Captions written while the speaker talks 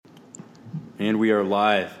And we are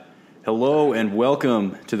live. Hello and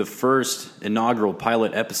welcome to the first inaugural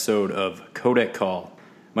pilot episode of Codec Call.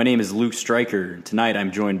 My name is Luke Stryker. Tonight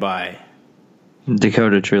I'm joined by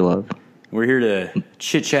Dakota Truelove. We're here to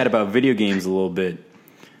chit-chat about video games a little bit.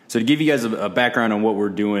 So to give you guys a background on what we're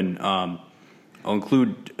doing, I'll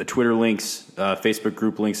include Twitter links, Facebook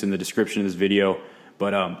group links in the description of this video.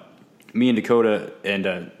 But me and Dakota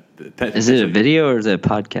and... Is it a video or is it a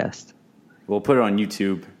podcast? We'll put it on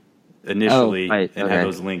YouTube initially and have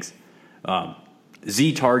those links.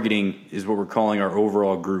 Z targeting is what we're calling our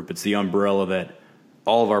overall group. It's the umbrella that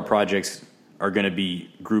all of our projects are going to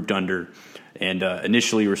be grouped under. And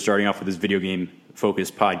initially, we're starting off with this video game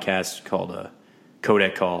focused podcast called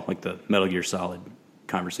Codec Call, like the Metal Gear Solid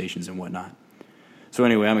conversations and whatnot. So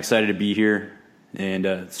anyway, I'm excited to be here, and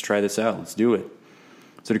let's try this out. Let's do it.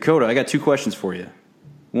 So Dakota, I got two questions for you.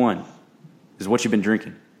 One is what you've been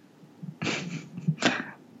drinking.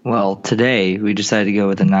 Well, today we decided to go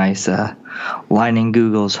with a nice Lightning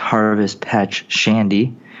Google's Harvest Patch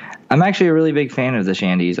Shandy. I'm actually a really big fan of the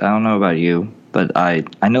Shandies. I don't know about you, but I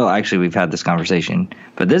know actually we've had this conversation.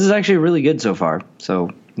 But this is actually really good so far, so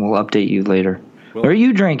we'll update you later. Well, what are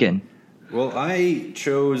you drinking? Well, I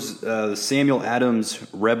chose the Samuel Adams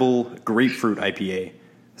Rebel Grapefruit IPA.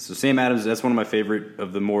 So Sam Adams, that's one of my favorite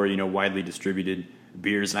of the more widely distributed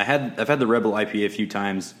beers. And I've had the Rebel IPA a few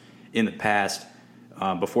times in the past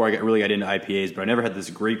before I really got into IPAs, but I never had this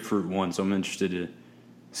grapefruit one, so I'm interested to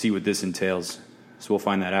see what this entails. So we'll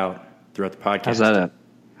find that out throughout the podcast.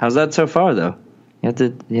 How's that so far, though? You have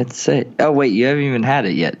to say it. Oh wait, you haven't even had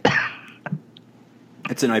it yet.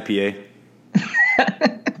 It's an IPA. It's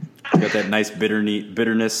got that nice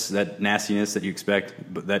bitterness, that nastiness that you expect,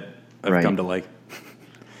 but that I've come to like.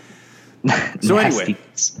 So anyway,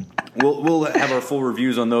 we'll have our full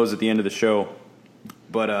reviews on those at the end of the show.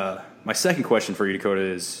 But my second question for you, Dakota,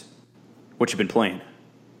 is what you've been playing.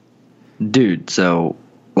 Dude, so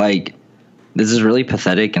this is really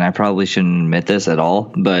pathetic, and I probably shouldn't admit this at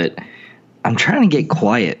all, but I'm trying to get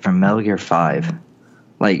Quiet from Metal Gear 5.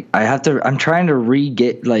 I'm trying to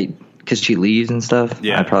re-get, because she leaves and stuff.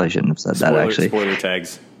 Yeah. I probably shouldn't have said that, actually. Spoiler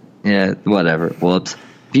tags. Yeah, whatever. Whoops.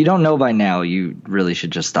 If you don't know by now, you really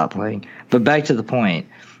should just stop playing. But back to the point.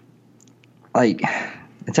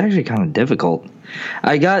 It's actually kind of difficult.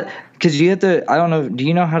 Because you have to, I don't know, do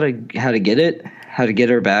you know how to get it? How to get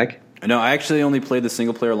her back? No, I actually only played the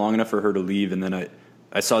single player long enough for her to leave, and then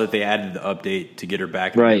I saw that they added the update to get her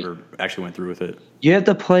back, and I never actually went through with it. You have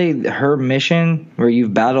to play her mission where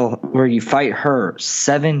you fight her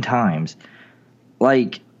 7 times. I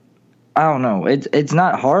don't know. It's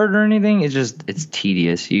not hard or anything. It's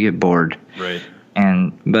tedious. You get bored. Right.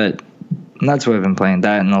 But that's what I've been playing.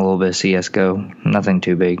 That and a little bit of CSGO. Nothing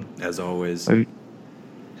too big. As always.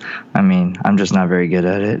 I mean, I'm just not very good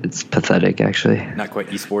at it. It's pathetic, actually. Not quite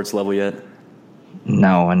esports level yet?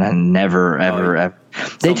 No, and I never, ever.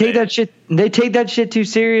 They take that shit too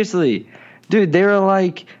seriously. Dude, they were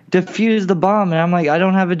like, defuse the bomb. And I'm like, I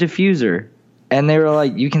don't have a diffuser. And they were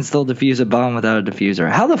like, you can still defuse a bomb without a diffuser.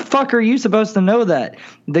 How the fuck are you supposed to know that?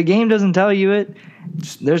 The game doesn't tell you it.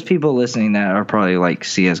 There's people listening that are probably like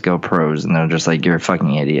CSGO pros, and they're just like, you're a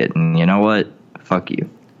fucking idiot. And you know what? Fuck you.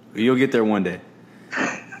 You'll get there one day.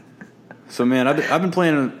 So, man, I've been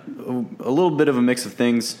playing a little bit of a mix of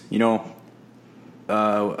things.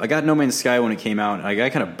 I got No Man's Sky when it came out, and I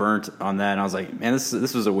got kind of burnt on that. And I was like, man, this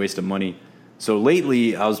was a waste of money. So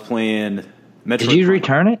lately, I was playing Metroid. Did you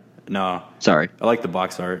return it? No. Sorry. I like the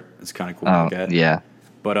box art. It's kind of cool to look at. Yeah.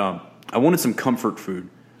 But I wanted some comfort food.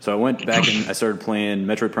 So I went back and I started playing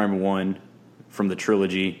Metroid Prime 1 from the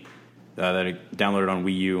trilogy that I downloaded on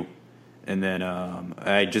Wii U. And then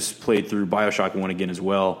I just played through BioShock 1 again as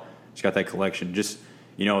well. Just got that collection. Just,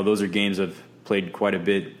 those are games I've played quite a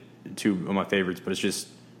bit, two of my favorites. But it's just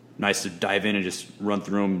nice to dive in and just run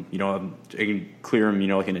through them. I can clear them,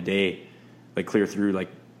 in a day. Clear through,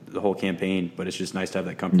 the whole campaign, but it's just nice to have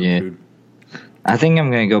that comfort food. I think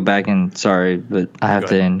I'm going to go back and, sorry, but I have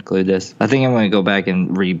to include this. I think I'm going to go back and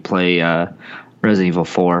replay Resident Evil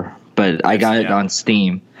 4, but I got it on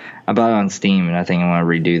Steam. I bought it on Steam, and I think I want to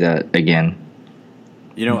redo that again.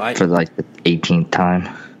 For the 18th time.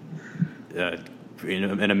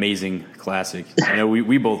 An amazing classic. I know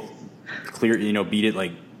we both beat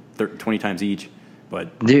it 20 times each.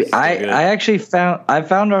 But dude, I actually found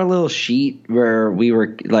our little sheet where we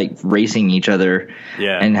were racing each other.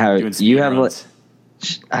 Yeah, and how you have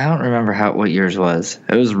I don't remember what yours was.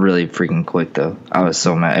 It was really freaking quick though. I was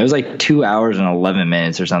so mad. It was 2 hours and 11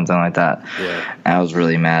 minutes or something like that. Yeah, I was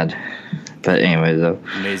really mad. But anyway, though,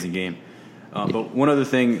 amazing game. But one other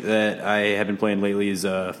thing that I have been playing lately is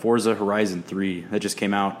Forza Horizon 3 that just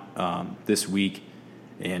came out this week,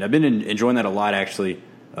 and I've been enjoying that a lot actually.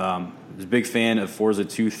 I was a big fan of Forza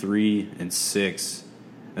 2, 3, and 6.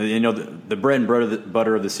 And, you know, the bread and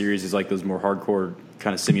butter of the series is like those more hardcore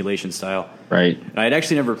kind of simulation style. Right. And I had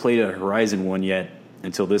actually never played a Horizon one yet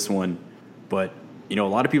until this one, but you know, a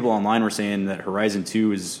lot of people online were saying that Horizon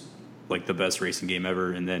 2 is like the best racing game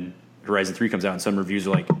ever, and then Horizon 3 comes out and some reviews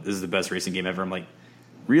are like, this is the best racing game ever. I'm like,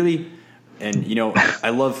 really? And you know, I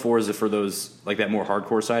love Forza for those, like that more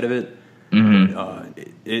hardcore side of it. Mm-hmm. But,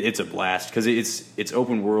 it's a blast because it's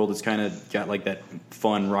open world. It's kind of got like that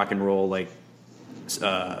fun rock and roll like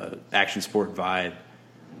action sport vibe,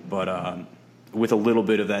 but with a little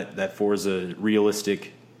bit of that Forza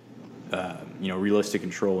realistic, realistic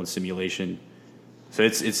control and simulation. So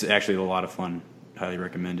it's actually a lot of fun. Highly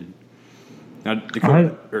recommended. Now,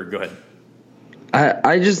 Dakota, go ahead.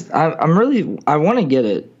 I want to get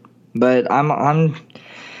it, but I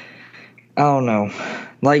don't know.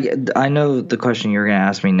 Like, I know the question you're going to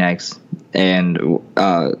ask me next, and we'll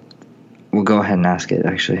go ahead and ask it,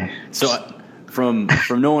 actually. So, from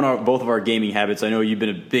knowing both of our gaming habits, I know you've been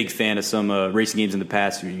a big fan of some racing games in the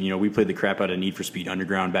past. You know, we played the crap out of Need for Speed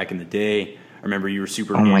Underground back in the day. I remember you were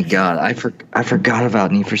super. Oh my god, I forgot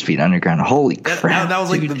about Need for Speed Underground. Holy crap! That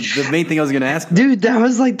was like the main thing I was going to ask. Dude, that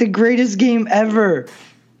was like the greatest game ever.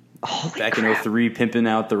 Holy back crap. In 03, pimping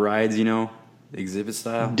out the rides, you know, exhibit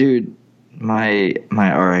style. Dude, my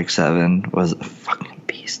RX-7 was a fucking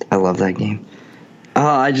beast. I love that game. Oh,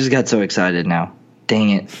 I just got so excited now.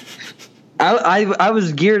 Dang it. I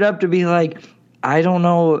was geared up to be like, I don't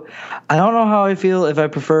know how I feel if I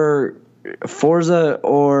prefer Forza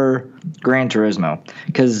or Gran Turismo,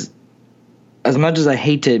 because as much as I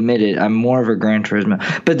hate to admit it, I'm more of a Gran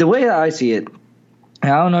Turismo. But the way that I see it, I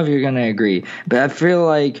don't know if you're going to agree, but I feel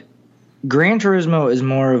like Gran Turismo is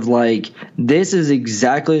more of like, this is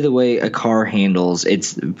exactly the way a car handles.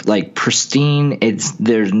 It's like pristine.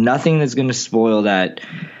 There's nothing that's going to spoil that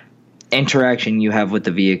interaction you have with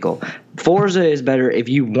the vehicle. Forza is better if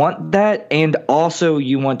you want that and also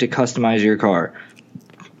you want to customize your car.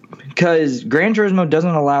 Because Gran Turismo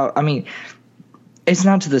doesn't allow, I mean, it's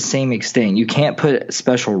not to the same extent. You can't put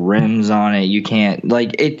special rims on it. You can't,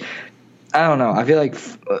 like, it, I don't know. I feel like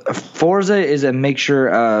Forza is a mixture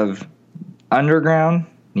of Underground,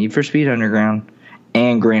 Need for Speed Underground,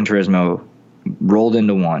 and Gran Turismo rolled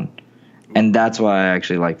into one. And that's why I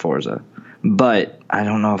actually like Forza. But I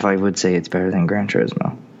don't know if I would say it's better than Gran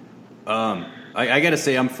Turismo. I got to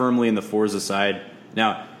say I'm firmly in the Forza side.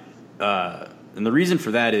 Now, and the reason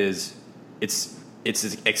for that is it's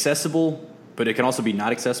accessible, but it can also be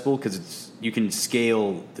not accessible because you can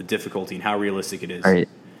scale the difficulty and how realistic it is. Right.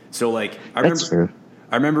 So, like, I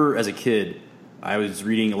remember as a kid, I was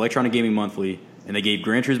reading Electronic Gaming Monthly, and they gave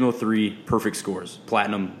Gran Turismo 3 perfect scores,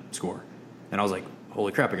 platinum score. And I was like,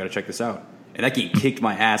 holy crap, I got to check this out. And that game kicked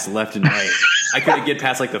my ass left and right. I couldn't get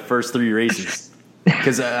past, like, the first 3 races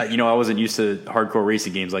because, I wasn't used to hardcore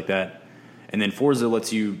racing games like that. And then Forza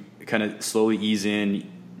lets you kind of slowly ease in,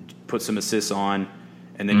 put some assists on,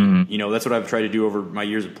 and then, that's what I've tried to do over my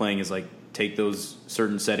years of playing is, like, take those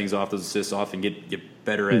certain settings off, those assists off, and get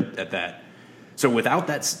better at that. So without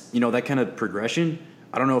that, that kind of progression,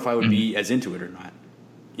 I don't know if I would be as into it or not,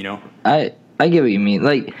 I get what you mean.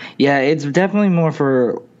 Like, yeah, it's definitely more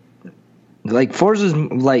for, like, Forza's,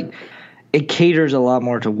 like, it caters a lot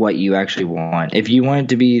more to what you actually want. If you want it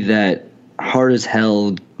to be that hard as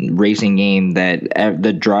hell racing game that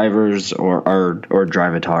the drivers or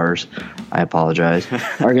drivatars, I apologize,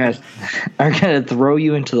 are gonna throw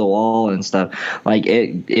you into the wall and stuff, like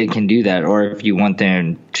it can do that. Or if you want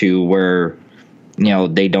them to where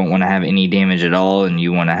they don't want to have any damage at all and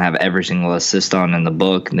you want to have every single assist on in the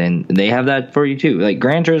book, then they have that for you too. Like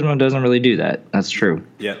Gran Turismo doesn't really do that. That's true.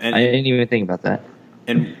 Yeah, and I didn't even think about that.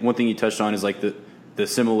 And one thing you touched on is like the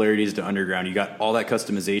similarities to Underground. You got all that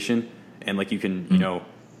customization, and like you can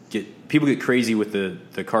people get crazy with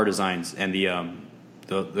the car designs and they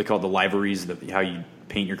call it the liveries, how you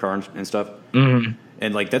paint your car and stuff. Mm-hmm.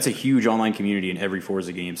 And like that's a huge online community in every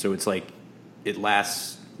Forza game. So it's like it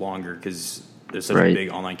lasts longer because there's such a big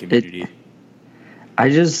online community. I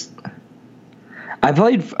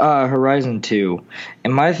played Horizon 2,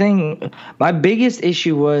 and my biggest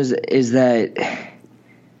issue is that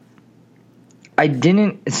I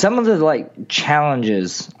didn't, some of the like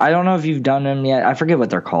challenges, I don't know if you've done them yet, I forget what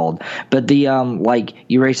they're called, but the like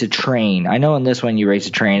you race a train. I know in this one you race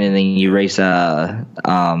a train and then you race a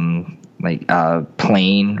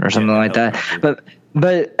plane or something like that.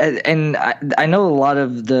 But and I know a lot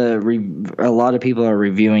of people are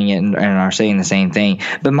reviewing it and are saying the same thing.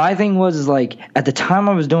 But my thing was like at the time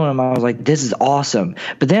I was doing them, I was like, this is awesome.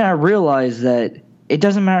 But then I realized that it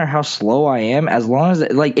doesn't matter how slow I am as long as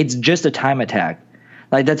it's just a time attack.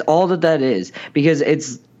 Like that's all that is,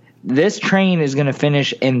 because this train is going to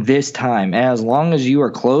finish in this time, and as long as you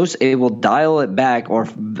are close, it will dial it back or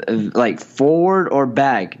like forward or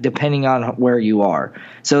back depending on where you are.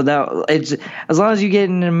 So that it's as long as you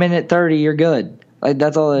get in a minute 30, you're good. Like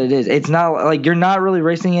that's all it is. It's not like you're not really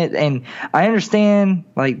racing it, and I understand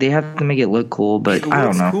like they have to make it look cool, but I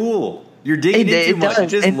don't know. Cool. You're digging it too much. It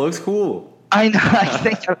just looks cool. I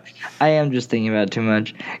know. I am just thinking about it too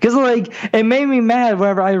much, because like it made me mad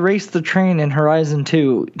whenever I raced the train in Horizon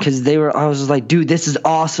 2, because I was just like, dude, this is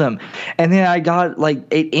awesome, and then I got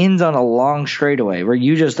like it ends on a long straightaway where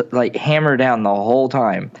you just like hammer down the whole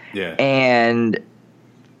time. Yeah. And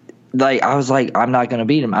like I was like, I'm not gonna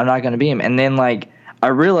beat him. And then like I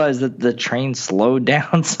realized that the train slowed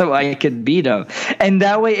down so I could beat him, and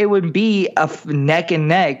that way it would be a neck and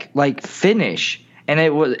neck like finish. And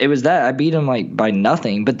it was that I beat him like by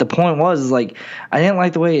nothing. But the point was like I didn't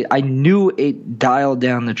like the way I knew it dialed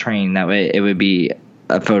down the train. That way it would be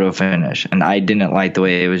a photo finish, and I didn't like the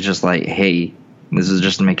way it was just like, hey, this is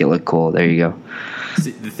just to make it look cool. There you go.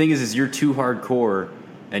 See, the thing is you're too hardcore,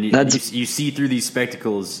 and you see through these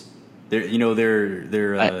spectacles. Their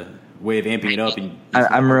way of amping it up. And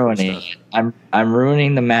I'm ruining. I'm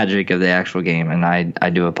ruining the magic of the actual game, and I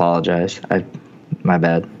do apologize. My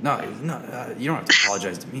bad. No, you don't have to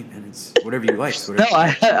apologize to me, man. It's whatever you like.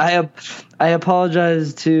 I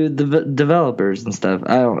apologize to the developers and stuff.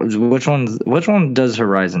 Which one does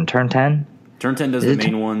Horizon? Turn 10? Turn 10 does the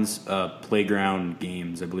main ones. Playground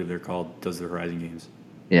Games, I believe they're called, does the Horizon games.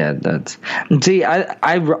 Yeah, see,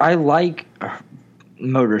 I like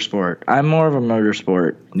Motorsport. I'm more of a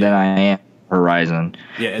Motorsport than I am Horizon.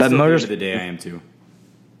 Yeah, but at the end of the day, I am too.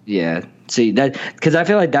 Yeah. See that, because I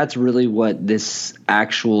feel like that's really what this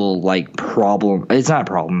actual like problem. It's not a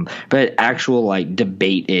problem, but actual like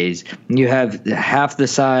debate is. You have half the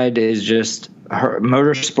side is just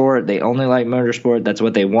Motorsport. They only like Motorsport. That's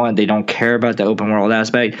what they want. They don't care about the open world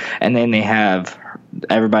aspect. And then they have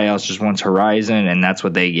everybody else just wants Horizon, and that's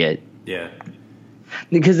what they get. Yeah.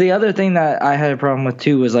 Because the other thing that I had a problem with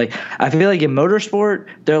too was like I feel like in Motorsport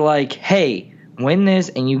they're like, hey, win this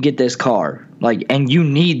and you get this car. Like, and you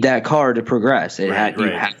need that car to progress. You have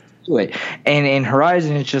to do it. And in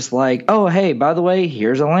Horizon, it's just like, oh, hey, by the way,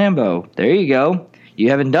 here's a Lambo. There you go.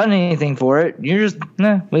 You haven't done anything for it. You're just,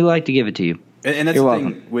 we like to give it to you. And that's the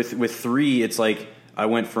thing with 3. It's like I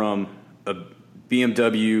went from a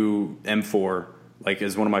BMW M4, like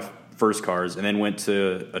as one of my first cars, and then went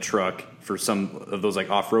to a truck for some of those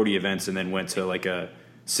like off-roady events, and then went to like a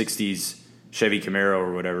 60s Chevy Camaro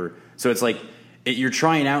or whatever. So it's like, you're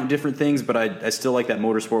trying out different things, but I still like that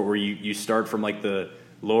Motorsport where you start from like the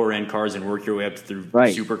lower end cars and work your way up through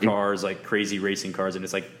supercars, like crazy racing cars, and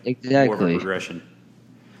it's like more of a progression.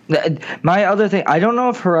 My other thing, I don't know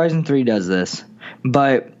if Horizon 3 does this,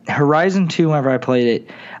 but Horizon 2, whenever I played it,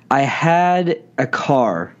 I had a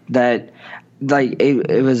car that like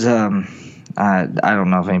it was I don't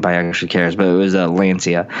know if anybody actually cares, but it was a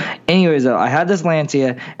Lancia. Anyways, though, I had this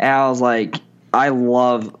Lancia, and I was like, I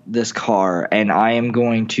love this car, and I am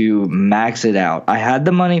going to max it out. I had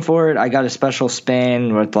the money for it. I got a special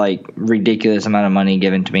spin with like ridiculous amount of money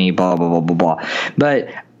given to me, blah, blah, blah, blah, blah. But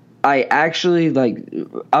I actually like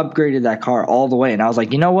upgraded that car all the way, and I was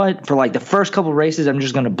like, you know what? For like the first couple races, I'm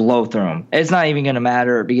just going to blow through them. It's not even going to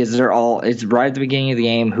matter because it's right at the beginning of the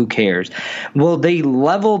game. Who cares? Well, they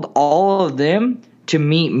leveled all of them to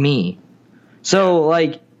meet me. So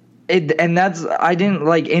like, I didn't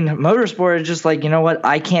like in Motorsport. It's just like, you know what?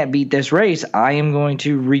 I can't beat this race. I am going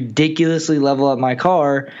to ridiculously level up my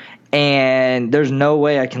car, and there's no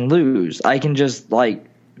way I can lose. I can just like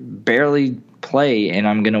barely play, and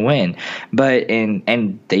I'm gonna win. But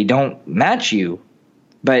and they don't match you.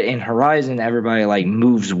 But in Horizon, everybody like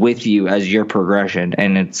moves with you as your progression,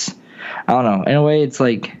 and it's, I don't know. In a way, it's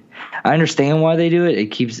like, I understand why they do it.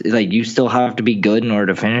 It keeps like you still have to be good in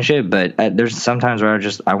order to finish it, but there's sometimes where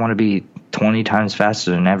I want to be 20 times faster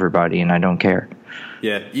than everybody, and I don't care.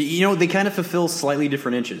 Yeah, you know, they kind of fulfill slightly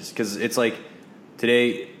different inches, because it's like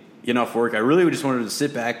today, getting off work, I really just wanted to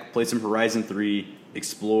sit back, play some Horizon 3,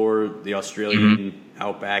 explore the Australian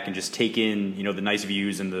outback, and just take in, you know, the nice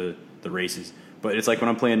views and the races. But it's like when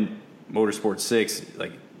I'm playing Motorsport 6,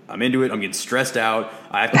 like I'm into it, I'm getting stressed out.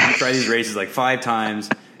 I have to try these races like 5 times.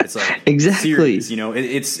 It's like exactly, serious, you know.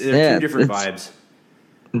 It's two different vibes.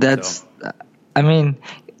 That's, so. I mean,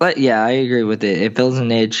 but yeah, I agree with it. It fills a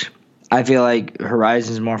niche. I feel like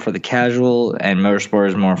Horizon is more for the casual, and Motorsport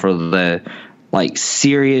is more for the like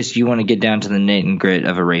serious. You want to get down to the nit and grit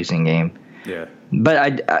of a racing game. Yeah.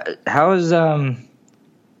 But how is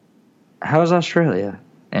Australia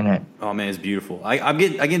in it? Oh man, it's beautiful. I'm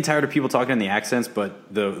getting tired of people talking in the accents,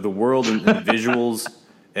 but the world and the visuals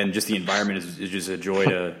and just the environment is just a joy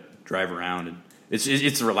to drive around, and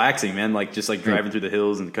it's relaxing, man. Like just like driving through the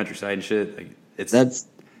hills and the countryside and shit. Like it's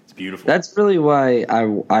beautiful. That's really why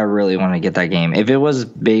I really want to get that game. If it was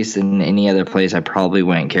based in any other place, I probably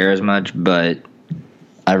wouldn't care as much, but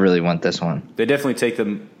I really want this one. They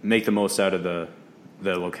definitely make the most out of the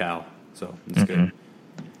locale, so it's good.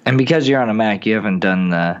 And because you're on a Mac, you haven't done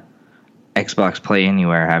the Xbox Play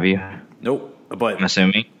Anywhere, have you? Nope. But I'm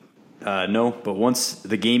assuming. No, but once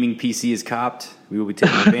the gaming PC is copped, we will be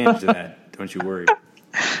taking advantage of that. Don't you worry.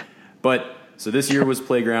 But so this year was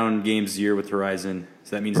Playground Games year with Horizon.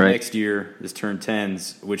 So that means next year is Turn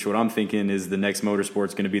 10s, which what I'm thinking is the next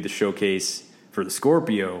Motorsport's going to be the showcase for the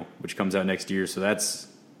Scorpio, which comes out next year. So that's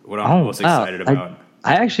what I'm most excited about.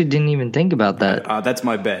 I actually didn't even think about that. That's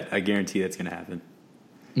my bet. I guarantee that's going to happen.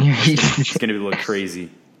 It's going to look crazy.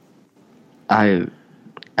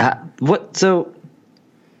 What? So,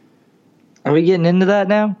 are we getting into that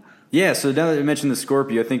now? Yeah. So now that I mentioned the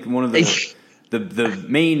Scorpio, I think one of the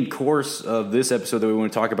main course of this episode that we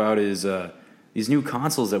want to talk about is these new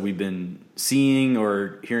consoles that we've been seeing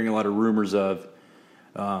or hearing a lot of rumors of.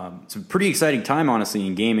 It's a pretty exciting time, honestly,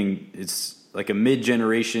 in gaming. It's like a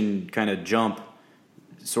mid-generation kind of jump,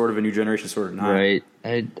 sort of a new generation, sort of not. Right.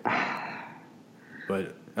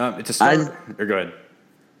 But it's a start. Or go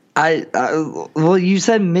ahead. Well, you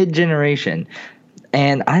said mid-generation,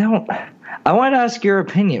 and I want to ask your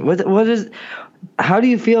opinion. How do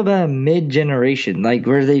you feel about a mid-generation? Like,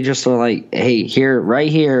 where they just are like, hey, right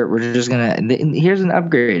here, we're just here's an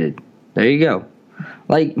upgraded. There you go.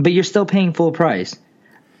 Like, but you're still paying full price.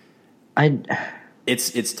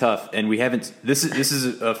 It's tough, and we haven't. This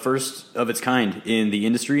is a first of its kind in the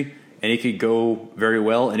industry, and it could go very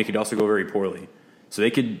well, and it could also go very poorly. So they're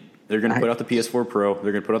going to put out the PS4 Pro,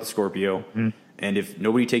 they're going to put out the Scorpio, and if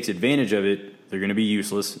nobody takes advantage of it, they're going to be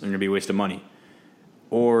useless. They're going to be a waste of money.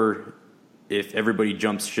 Or if everybody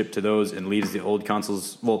jumps ship to those and leaves the old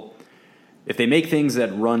consoles, well, if they make things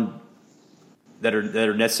that run that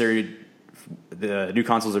are necessary, the new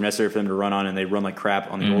consoles are necessary for them to run on, and they run like crap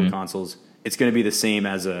on the old consoles, it's going to be the same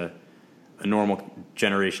as a normal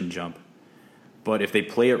generation jump. But if they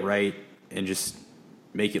play it right and just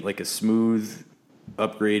make it like a smooth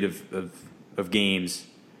upgrade of games,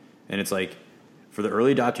 and it's like for the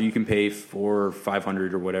early adopter you can pay for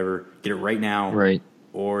 $500 or whatever, get it right now, right?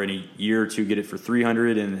 Or in a year or two get it for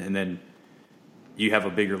 $300, and then you have a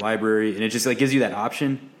bigger library, and it just like gives you that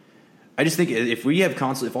option. I just think if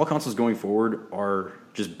all consoles going forward are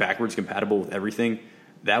just backwards compatible with everything,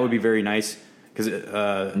 that would be very nice. Because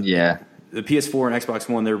the PS4 and Xbox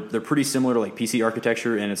One, they're pretty similar to like PC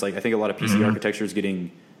architecture, and it's like I think a lot of PC architecture is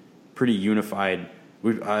getting pretty unified.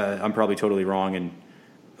 I'm probably totally wrong, and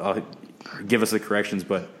give us the corrections.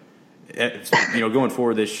 But going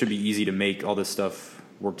forward, this should be easy to make all this stuff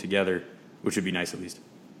work together, which would be nice at least.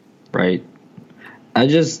 Right. I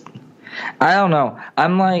don't know.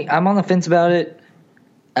 I'm on the fence about it.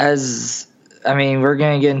 We're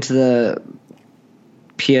gonna get into the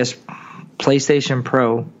PlayStation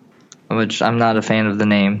Pro, which I'm not a fan of the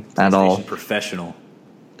name at all. Professional.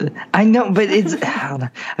 I know, but I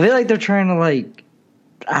feel like they're trying to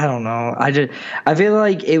I don't know. I feel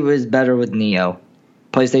like it was better with Neo,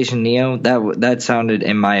 PlayStation Neo. That sounded,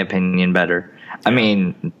 in my opinion, better. Yeah. I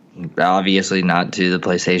mean, obviously not to the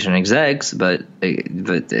PlayStation execs, but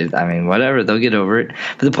whatever. They'll get over it.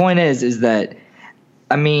 But the point is that,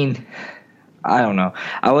 I don't know.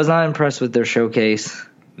 I was not impressed with their showcase.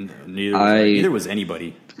 Neither was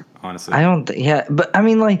anybody. Honestly, I don't. But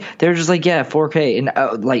they're just 4K, and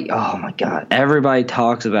oh my god, everybody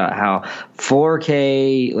talks about how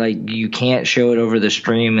 4K, you can't show it over the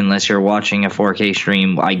stream unless you're watching a 4K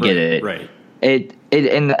stream. I get it, right? It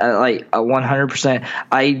 100%.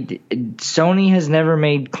 Sony has never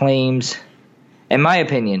made claims, in my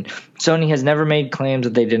opinion. Sony has never made claims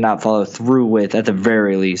that they did not follow through with, at the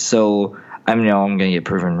very least. So I'm going to get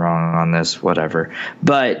proven wrong on this, whatever.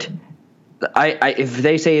 But if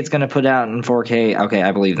they say it's going to put out in 4K, okay,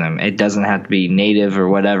 I believe them. It doesn't have to be native or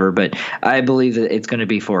whatever, but I believe that it's going to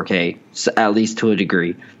be 4K, at least to a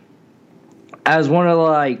degree. As one of the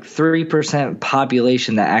 3%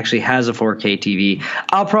 population that actually has a 4K TV,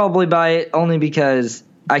 I'll probably buy it only because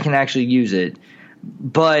I can actually use it.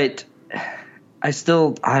 But I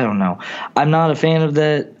don't know. I'm not a fan of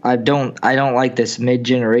that. I don't like this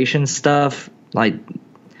mid-generation stuff.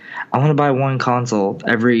 I want to buy one console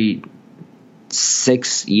every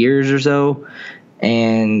 6 years or so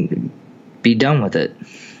and be done with it.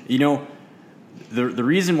 You know, the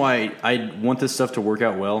reason why I want this stuff to work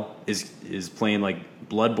out well is playing like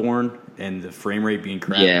Bloodborne and the frame rate being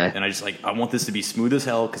crap. Yeah. And I want this to be smooth as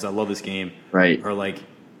hell because I love this game. Right. Or like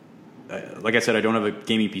I said, I don't have a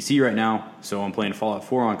gaming PC right now, so I'm playing Fallout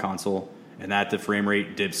 4 on console, and the frame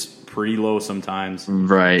rate dips pretty low sometimes.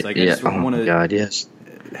 Right. It's like, yeah. I just want to yes.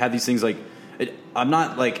 have these things like I'm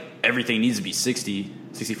not like everything needs to be 60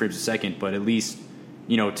 frames a second, but at least,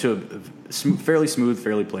 you know, to fairly smooth,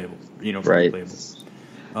 fairly playable. You know, fairly playable.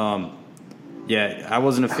 Yeah, I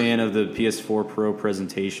wasn't a fan of the PS4 Pro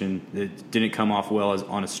presentation. It didn't come off well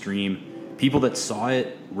on a stream. People that saw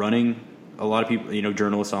it running, a lot of people, you know,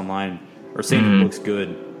 journalists online are saying it looks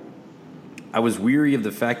good. I was weary of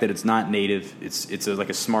the fact that it's not native. It's like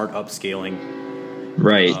a smart upscaling.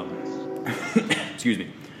 Right. Excuse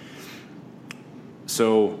me.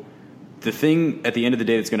 So the thing at the end of the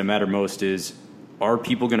day that's going to matter most is, are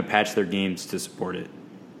people going to patch their games to support it?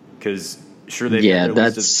 Because sure, they've got their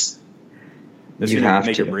list of, that's going to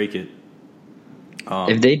make or break it.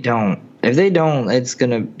 If they don't, it's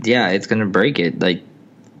gonna break it. Like,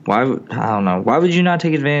 I don't know. Why would you not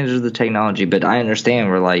take advantage of the technology? But I understand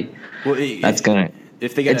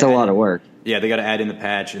it's a lot of work. Yeah, they got to add in the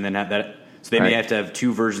patch and then have that. So they may have to have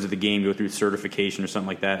 2 versions of the game go through certification or something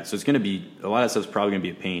like that. So it's going to be a lot of stuff's probably going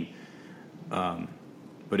to be a pain.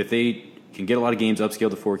 But if they can get a lot of games upscaled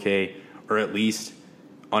to 4K, or at least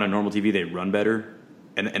on a normal TV they run better,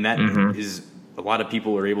 and that is a lot of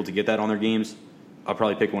people are able to get that on their games, I'll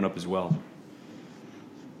probably pick one up as well.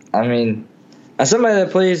 I mean, as somebody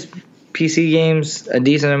that plays PC games a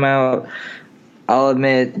decent amount, I'll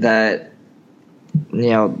admit that, you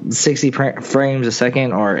know, 60 frames a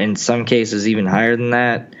second, or in some cases even higher than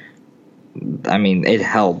that, I mean, it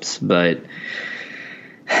helps, but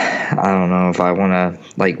I don't know if I want to,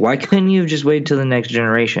 like, why couldn't you have just waited till the next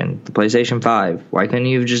generation, the PlayStation 5? Why couldn't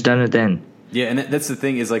you have just done it then? Yeah, and that's the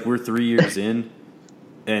thing is, like, we're 3 years in,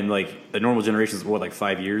 and, like, a normal generation is, like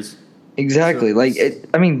 5 years? Exactly. So,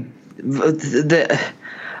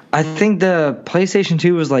 I think the PlayStation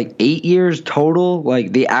 2 was, like, 8 years total.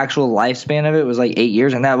 Like, the actual lifespan of it was, like, 8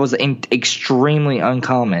 years, and that was extremely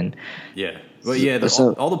uncommon. Yeah. Well, yeah,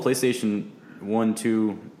 all the PlayStation 1,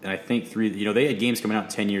 2, and I think 3, you know, they had games coming out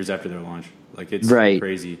 10 years after their launch. Like, it's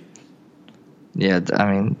crazy. Yeah,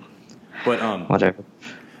 I mean, but whatever.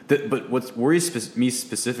 But what worries me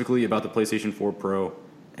specifically about the PlayStation 4 Pro,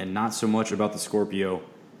 and not so much about the Scorpio,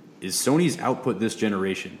 is Sony's output this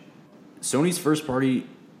generation. Sony's first party,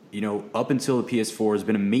 you know, up until the PS4 has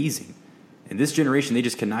been amazing. And this generation, they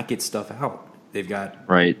just cannot get stuff out. They've got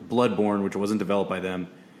Bloodborne, which wasn't developed by them.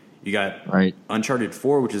 You got Uncharted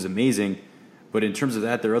 4, which is amazing. But in terms of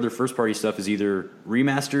that, their other first party stuff is either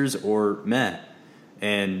remasters or meh.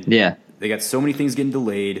 And they got so many things getting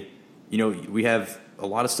delayed. You know, we have a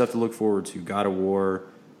lot of stuff to look forward to. God of War,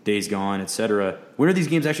 Days Gone, etc. When are these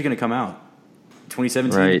games actually going to come out?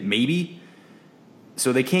 2017, maybe?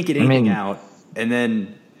 So they can't get anything out. And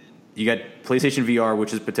then you got PlayStation VR,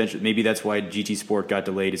 which is potential. Maybe that's why GT Sport got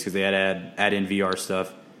delayed, is because they had to add in VR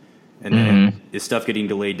stuff. And then is stuff getting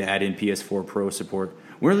delayed to add in PS4 Pro support?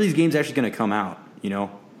 When are these games actually going to come out? You know?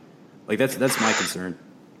 Like, that's my concern.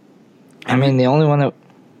 I mean, the only one that...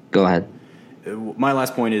 Go ahead. My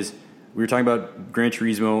last point is, we were talking about Gran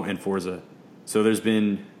Turismo and Forza. So there's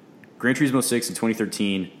been Gran Turismo 6 in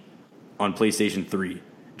 2013 on PlayStation 3.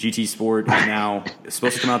 GT Sport is now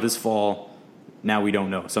supposed to come out this fall. Now we don't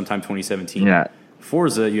know. Sometime 2017. Yeah.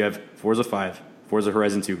 Forza, you have Forza 5, Forza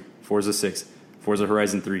Horizon 2, Forza 6, Forza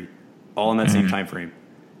Horizon 3, all in that same time frame.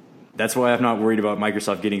 That's why I'm not worried about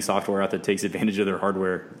Microsoft getting software out that takes advantage of their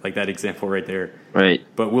hardware, like that example right there. Right.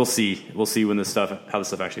 But we'll see. We'll see when how this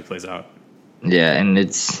stuff actually plays out. Yeah, and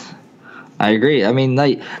I agree. I mean,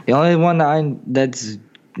 like, the only one that's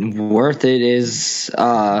worth it is,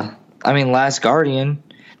 Last Guardian.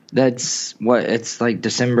 That's it's like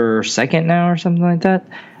December 2nd now or something like that.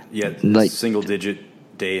 Yeah, like single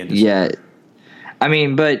digit day in December. Yeah. I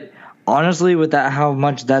mean, but honestly, with that, how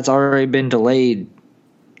much that's already been delayed,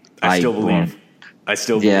 I still believe.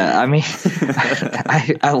 Yeah, I mean,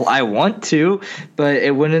 I want to, but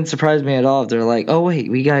it wouldn't surprise me at all if they're like, oh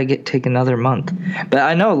wait, we gotta take another month. But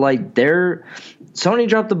I know, like, Sony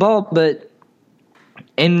dropped the ball, but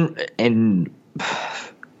in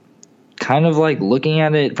kind of like looking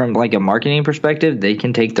at it from like a marketing perspective, they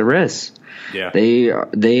can take the risk. Yeah,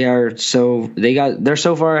 they're so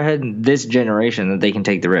far ahead in this generation that they can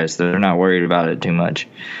take the risk. They're not worried about it too much.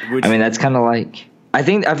 I mean, that's kind of like I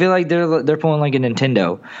feel like they're pulling like a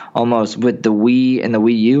Nintendo almost with the Wii and the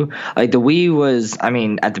Wii U. Like the Wii was, I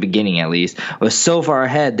mean, at the beginning at least, was so far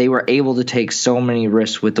ahead. They were able to take so many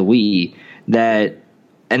risks with the Wii that,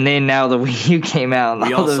 and then now the Wii U came out. And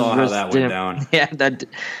we all saw how that went down. Yeah, that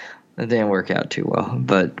didn't work out too well,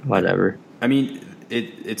 but whatever. I mean,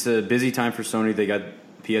 it's a busy time for Sony. They got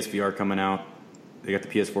PSVR coming out. They got the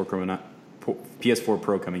PS4 coming out, PS4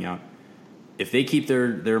 Pro coming out. If they keep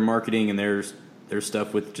their marketing and their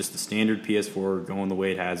stuff with just the standard PS4 going the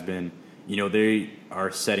way it has been, they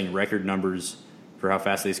are setting record numbers for how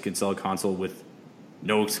fast they can sell a console with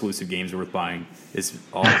no exclusive games worth buying. It's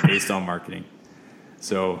all based on marketing.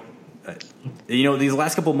 So, these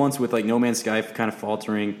last couple months with like No Man's Sky kind of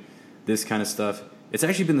faltering, this kind of stuff, it's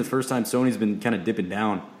actually been the first time Sony's been kind of dipping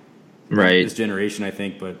down right this generation, I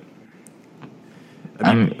think. But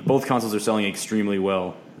I mean, both consoles are selling extremely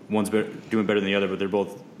well. One's doing better than the other, but they're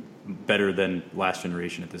both better than last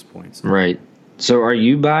generation at this point. So. Right. So are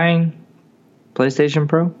you buying PlayStation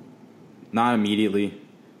Pro? Not immediately.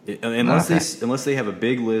 Unless they have a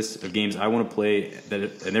big list of games I want to play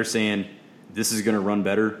and they're saying this is going to run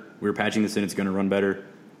better. We're patching this in, it's going to run better.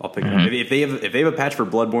 I'll pick it up. If they have a patch for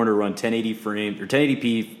Bloodborne to run 1080 frames or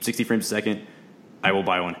 1080p 60 frames a second, I will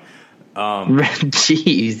buy one.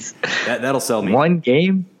 Jeez. That'll sell me. One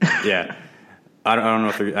game? Yeah. I don't know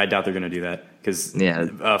if I doubt they're going to do that because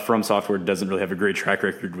From Software doesn't really have a great track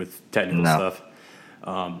record with technical stuff.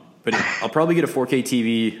 But I'll probably get a 4K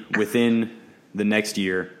TV within the next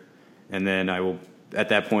year, and then at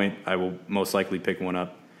that point, I will most likely pick one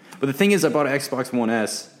up. But the thing is, I bought an Xbox One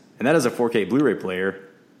S, and that is a 4K Blu-ray player.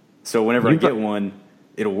 So whenever I get one,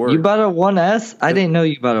 it'll work. You bought a 1S? I didn't know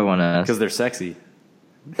you bought a 1S. Because they're sexy.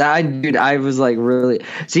 I was like really...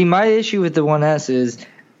 See, my issue with the 1S is...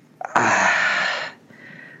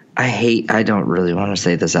 I don't really want to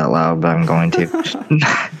say this out loud, but I'm going to.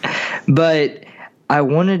 But I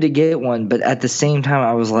wanted to get one, but at the same time,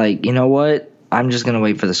 I was like, you know what? I'm just going to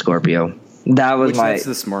wait for the Scorpio. That's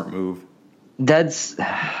the smart move.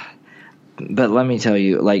 But let me tell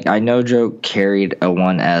you, like, I know Joe carried a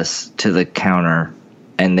 1S to the counter,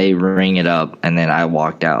 and they ring it up, and then I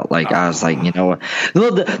walked out. Like, I was like, you know what?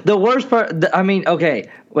 Well, the worst part, okay,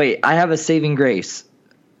 wait, I have a saving grace.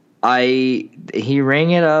 He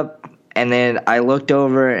rang it up, and then I looked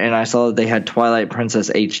over and I saw that they had Twilight Princess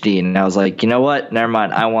HD, and I was like, you know what? Never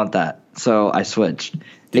mind. I want that. So I switched.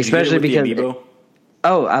 Especially because the Amiibo?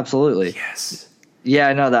 Oh, absolutely. Yes. Yeah,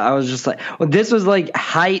 I know that. I was just like, well, this was like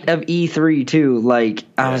height of E3 too. Like,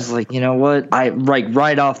 I was like, you know what?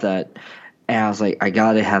 Right off that, and I was like, I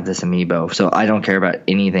gotta have this Amiibo, so I don't care about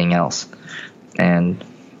anything else. And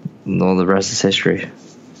well, the rest is history.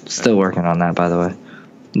 Still working on that, by the way.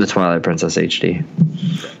 The Twilight Princess HD,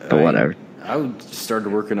 but whatever. I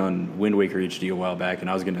started working on Wind Waker HD a while back, and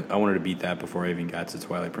I wanted to beat that before I even got to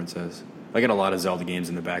Twilight Princess. I got a lot of Zelda games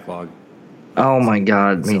in the backlog. Oh my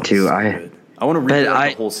god, me too. I want to read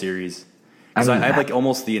the whole series. Because I have like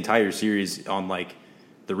almost the entire series on like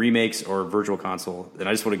the remakes or Virtual Console, and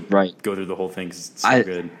I just want to go through the whole thing because it's so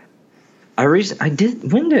good. I wrote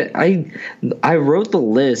the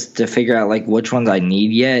list to figure out like which ones I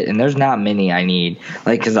need yet, and there's not many I need.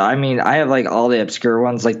 Like, cause I mean, I have like all the obscure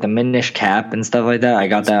ones, like the Minish Cap and stuff like that. I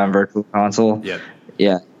got that on Virtual Console. Yep.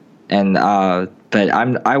 Yeah. And but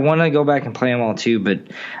I want to go back and play them all too, but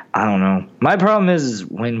I don't know. My problem is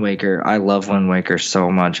Wind Waker. I love Wind Waker so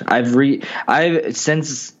much.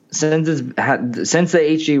 Since the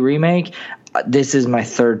HD remake, this is my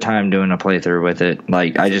third time doing a playthrough with it.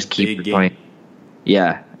 Like, I just keep playing.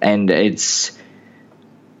 Yeah, and dude,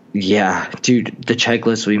 the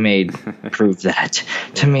checklist we made proved that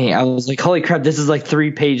to me. I was like, holy crap, this is like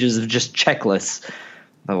 3 pages of just checklists.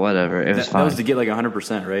 But whatever, it was fun. That was to get like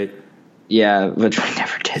 100%, right? Yeah, which we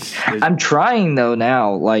never did. I'm trying though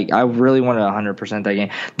now. Like, I really want to 100% that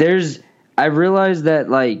game. I realized that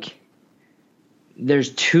like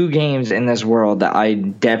there's 2 games in this world that I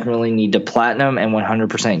definitely need to platinum and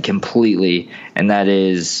 100% completely, and that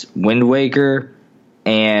is Wind Waker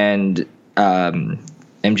and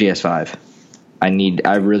MGS5.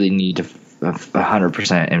 I really need to 100%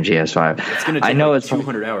 MGS5. It's going to take like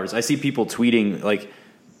 200 hours. I see people tweeting like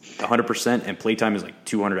 100% and playtime is like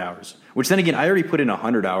 200 hours. Which then again, I already put in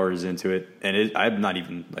 100 hours into it, and I'm not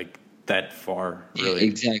even like that far really.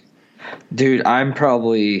 Exactly, dude. I'm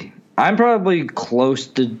probably close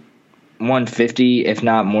to 150, if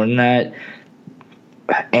not more than that.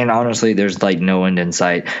 And honestly, there's like no end in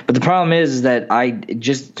sight. But the problem is that I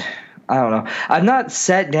don't know. I've not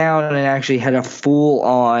sat down and actually had a full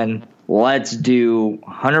on let's do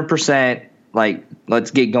 100% Like,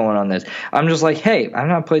 let's get going on this. I'm just like, hey, I've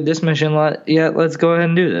not played this mission yet. Let's go ahead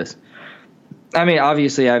and do this. I mean,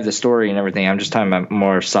 obviously, I have the story and everything. I'm just talking about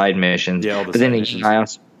more side missions. Yeah, all but then missions. I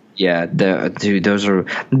also, those are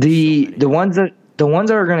the ones that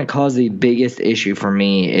are going to cause the biggest issue for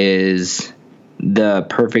me is the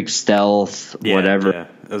perfect stealth, whatever,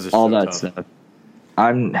 those are all so that tough. stuff.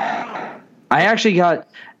 I actually got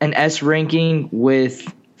an S ranking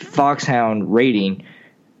with Foxhound rating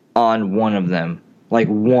on one of them, like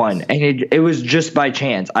one, and it was just by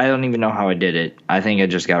chance. I don't even know how I did it. I think I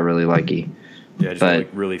just got really lucky. Yeah, just like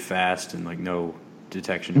really fast and like no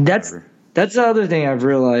detection. That's the other thing I've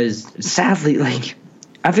realized. Sadly, like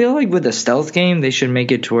I feel like with a stealth game, they should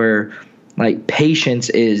make it to where like patience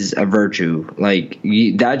is a virtue. Like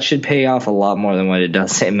that should pay off a lot more than what it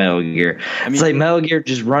does in Metal Gear. I mean, it's like Metal Gear,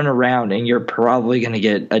 just run around and you're probably going to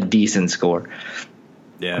get a decent score.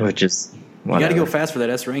 Yeah, which is whatever. You got to go fast for that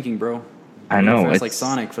S ranking, bro. I know. Fast like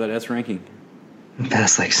Sonic for that S ranking.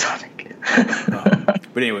 Fast like Sonic.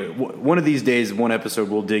 But anyway, one of these days, one episode,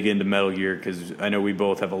 we'll dig into Metal Gear because I know we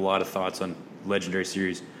both have a lot of thoughts on Legendary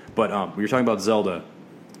series. But we were talking about Zelda,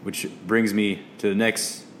 which brings me to the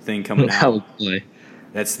next thing coming out.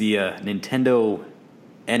 That's the Nintendo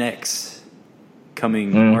NX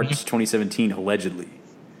coming March 2017, allegedly.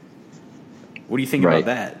 What do you think about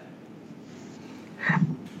that?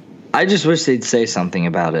 I just wish they'd say something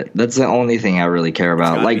about it. That's the only thing I really care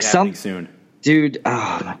about. Like soon. Dude,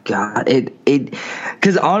 oh my god.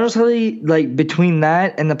 Because honestly, like between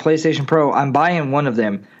that and the PlayStation Pro, I'm buying one of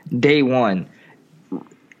them day one.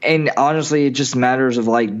 And honestly, it just matters of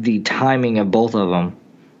like the timing of both of them.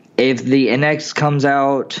 If the NX comes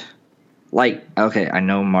out, like, okay, I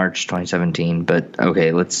know March 2017, but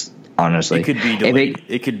okay, let's honestly. It could be delayed.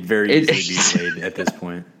 It could very easily be delayed at this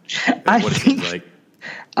point.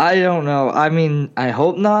 I don't know. I mean, I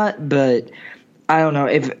hope not, but I don't know.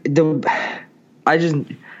 I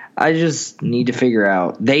just need to figure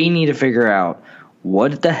out. They need to figure out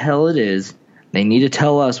what the hell it is. They need to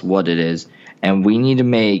tell us what it is, and we need to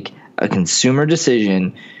make a consumer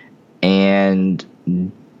decision and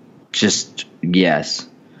just yes.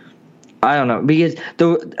 I don't know, because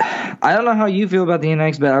I don't know how you feel about the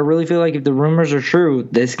NX, but I really feel like if the rumors are true,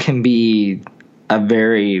 this can be a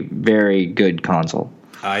very, very good console.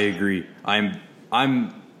 I agree. I'm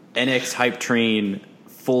NX hype train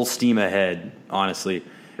full steam ahead, honestly.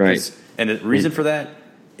 Right. And the reason for that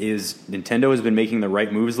is Nintendo has been making the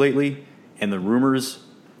right moves lately, and the rumors,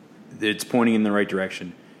 it's pointing in the right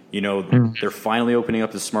direction. You know, they're finally opening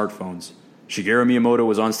up the smartphones. Shigeru Miyamoto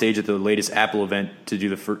was on stage at the latest Apple event to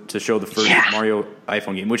show the first Mario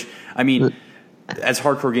iPhone game, which, I mean, as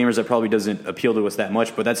hardcore gamers, that probably doesn't appeal to us that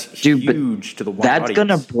much, but that's huge to the wide audience.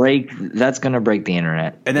 That's gonna break the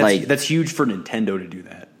internet, and that's huge for Nintendo to do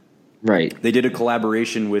that. Right? They did a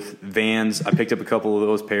collaboration with Vans. I picked up a couple of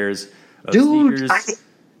those pairs of sneakers.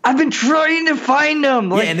 I've been trying to find them.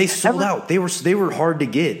 Like, and they sold out. They were hard to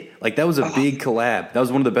get. Like, that was a big collab. That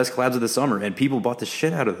was one of the best collabs of the summer, and people bought the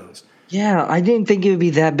shit out of those. Yeah, I didn't think it would be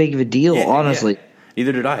that big of a deal, honestly. Yeah.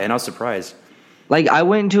 Neither did I, and I was surprised. Like, I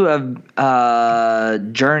went into a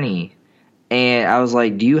Journey, and I was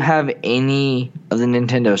like, do you have any of the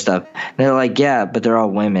Nintendo stuff? And they're like, yeah, but they're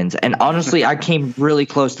all women's. And honestly, I came really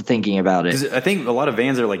close to thinking about it. I think a lot of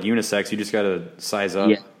Vans are like unisex. You just got to size up.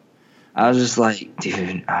 Yeah. I was just like,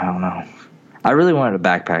 dude, I don't know. I really wanted a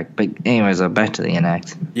backpack. But anyways, back to the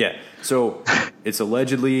NX. Yeah. So it's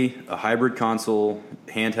allegedly a hybrid console,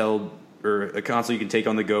 handheld, or a console you can take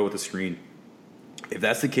on the go with a screen. If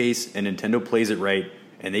that's the case and Nintendo plays it right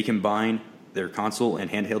and they combine their console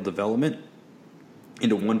and handheld development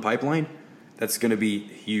into one pipeline, that's going to be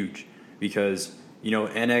huge because, you know,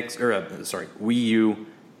 Wii U,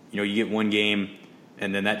 you know, you get one game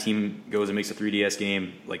and then that team goes and makes a 3DS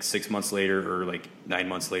game like 6 months later or like 9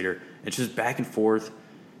 months later. It's just back and forth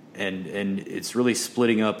and it's really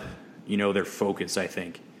splitting up, you know, their focus, I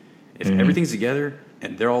think. If everything's together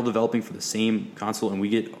and they're all developing for the same console and we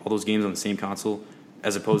get all those games on the same console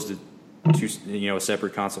as opposed to a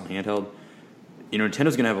separate console and handheld, you know,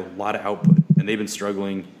 Nintendo's going to have a lot of output, and they've been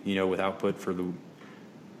struggling, you know, with output for the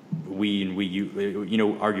Wii and Wii U, you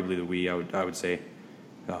know, arguably the Wii, I would say.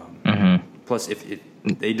 Plus, if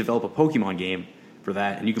they develop a Pokemon game for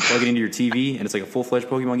that, and you can plug it into your TV, and it's like a full-fledged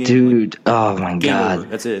Pokemon game. Dude, like, oh my God. Over.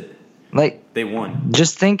 That's it. Like, they won.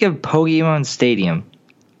 Just think of Pokemon Stadium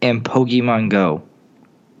and Pokemon Go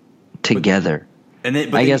together. But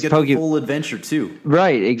I guess you get the full adventure too.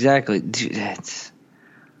 Right, exactly. Dude, that's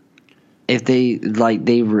if they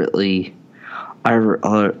really.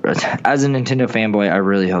 As a Nintendo fanboy, I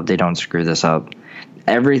really hope they don't screw this up.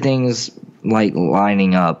 Everything's like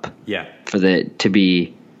lining up. Yeah. for it to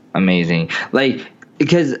be amazing. Like,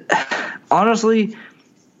 because honestly,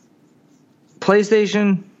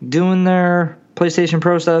 PlayStation doing their PlayStation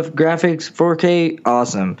Pro stuff, graphics, 4K,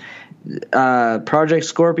 awesome. Project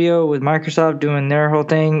Scorpio with Microsoft doing their whole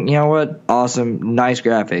thing, you know what? Awesome, nice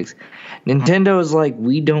graphics. Nintendo is like,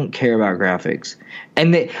 we don't care about graphics,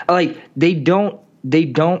 and they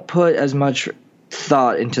don't put as much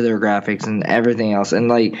thought into their graphics and everything else, and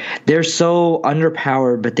like they're so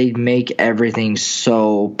underpowered, but they make everything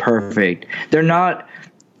so perfect. They're not.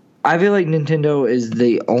 I feel like Nintendo is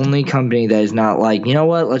the only company that is not like, you know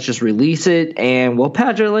what, let's just release it and we'll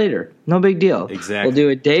patch it later. No big deal. Exactly. We'll do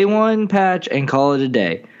a day one patch and call it a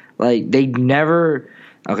day. Like, they never,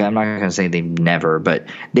 okay, I'm not going to say they never, but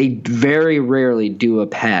they very rarely do a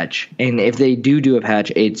patch. And if they do a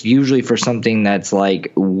patch, it's usually for something that's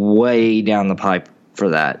like way down the pipe for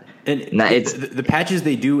that. And it's the patches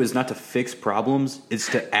they do is not to fix problems,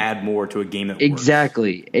 it's to add more to a game that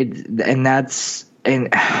exactly. works. And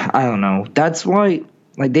I don't know. That's why,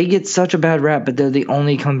 like, they get such a bad rap, but they're the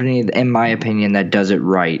only company, in my opinion, that does it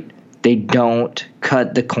right. They don't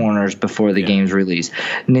cut the corners before the game's released.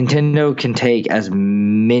 Nintendo can take as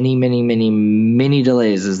many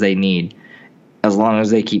delays as they need, as long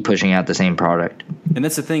as they keep pushing out the same product. And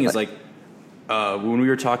that's the thing is, like, when we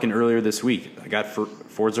were talking earlier this week, I got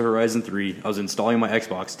Forza Horizon 3. I was installing my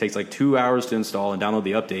Xbox. It takes like 2 hours to install and download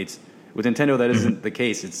the updates. With Nintendo, that isn't the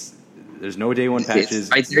case. There's no day one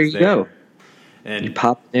patches. Right there you go. And you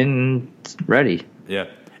pop it in, it's ready. Yeah.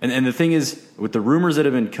 And the thing is, with the rumors that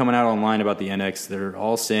have been coming out online about the NX, they're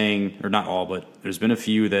all saying, or not all, but there's been a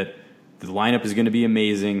few that the lineup is going to be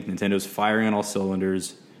amazing. Nintendo's firing on all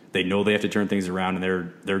cylinders. They know they have to turn things around,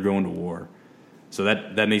 and they're going to war. So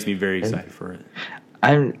that makes me very excited for it.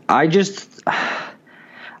 I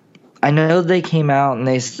know they came out and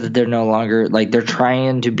they said they're no longer, like, they're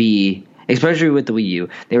trying to be, especially with the Wii U,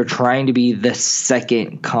 they were trying to be the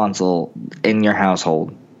second console in your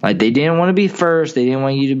household. Like, they didn't want to be first. They didn't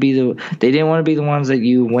want you to be they didn't want to be the ones that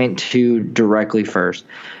you went to directly first.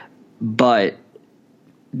 And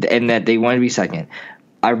that they want to be second.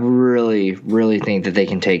 I really, really think that they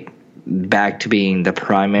can take back to being the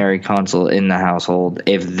primary console in the household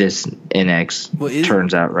if this NX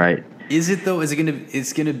turns out right. Is it though? Is it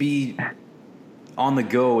it's gonna be on the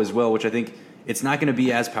go as well, which I think it's not going to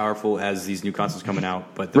be as powerful as these new consoles coming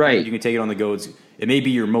out, but you can take it on the go. It may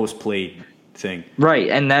be your most played thing, right?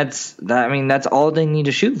 And that's all they need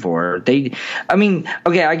to shoot for.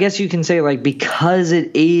 I guess you can say, like, because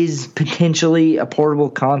it is potentially a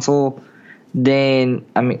portable console, then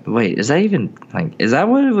wait, is that even is that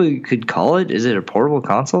what we could call it? Is it a portable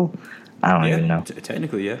console? I don't even know.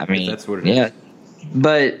 Technically, yeah. That's what it is. Yeah,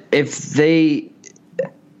 but if they,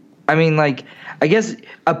 I guess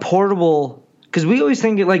a portable. Because we always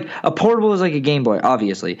think a portable is like a Game Boy,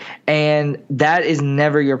 obviously, and that is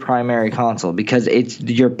never your primary console because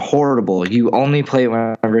you're portable. You only play it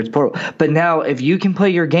whenever it's portable. But now, if you can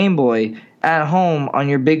play your Game Boy at home on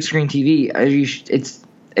your big screen TV,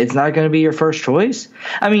 it's not going to be your first choice.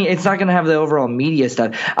 It's not going to have the overall media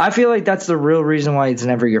stuff. I feel like that's the real reason why it's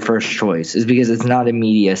never your first choice, is because it's not a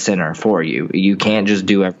media center for you. You can't just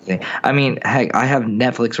do everything. Heck, I have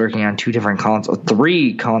Netflix working on 2 different consoles,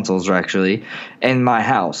 3 consoles actually, in my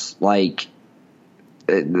house. Like,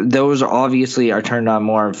 those obviously are turned on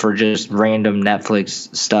more for just random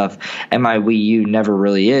Netflix stuff, and my Wii U never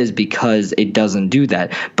really is because it doesn't do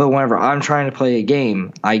that. But whenever I'm trying to play a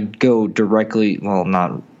game, I go directly –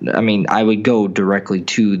 I would go directly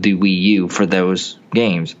to the Wii U for those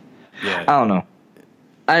games. Yeah. I don't know.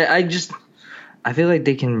 I feel like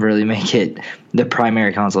they can really make it the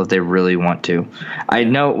primary console if they really want to. I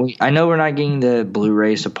know we're not getting the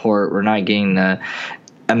Blu-ray support. We're not getting the –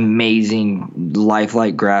 amazing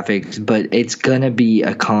lifelike graphics, but it's gonna be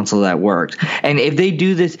a console that works. And if they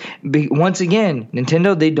do this, once again,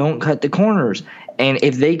 Nintendo, they don't cut the corners. And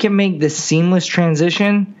if they can make this seamless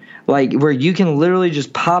transition, like where you can literally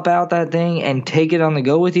just pop out that thing and take it on the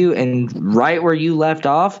go with you and right where you left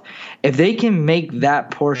off, if they can make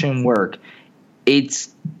that portion work,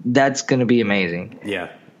 that's gonna be amazing.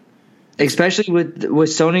 Yeah. Especially with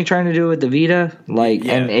Sony trying to do it with the Vita,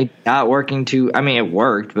 and it not working too. It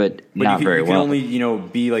worked, but not very well. You can only,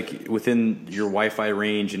 be like within your Wi-Fi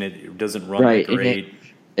range, and it doesn't run that great.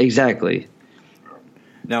 Exactly.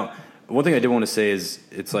 Now, one thing I did want to say is,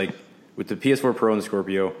 it's like with the PS4 Pro and the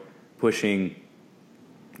Scorpio pushing,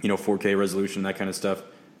 4K resolution, that kind of stuff.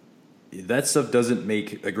 That stuff doesn't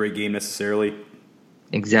make a great game necessarily.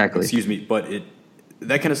 Exactly. Excuse me, but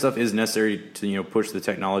that kind of stuff is necessary to push the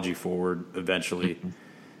technology forward eventually.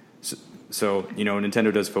 So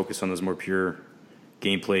Nintendo does focus on those more pure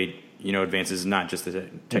gameplay advances, not just the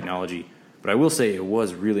technology. But I will say it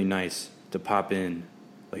was really nice to pop in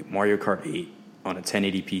like Mario Kart 8 on a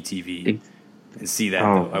 1080p TV and see that.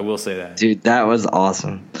 I will say that, dude, that was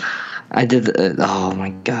awesome. I did. Oh my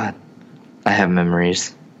god, I have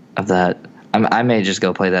memories of that. I may just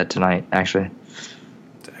go play that tonight. Actually,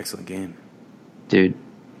 it's an excellent game, dude.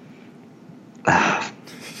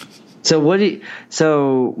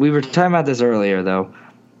 So we were talking about this earlier though.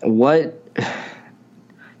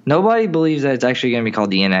 Nobody believes that it's actually going to be called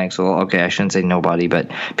the NX. Well, okay, I shouldn't say nobody, but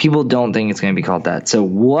people don't think it's going to be called that. So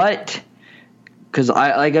what? Because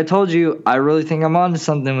I told you, I really think I'm on to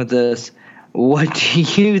something with this. What do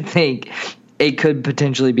you think it could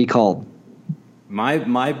potentially be called? My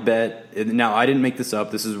bet. Now, I didn't make this up.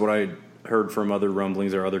 This is what I heard from other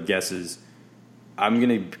rumblings or other guesses. I'm going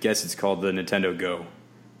to guess it's called the Nintendo Go.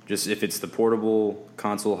 Just if it's the portable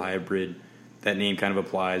console hybrid, that name kind of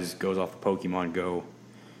applies, goes off the Pokemon Go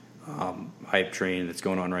hype train that's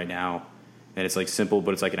going on right now. And it's like simple,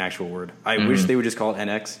 but it's like an actual word. I wish they would just call it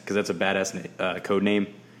NX because that's a badass code name.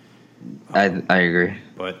 I agree.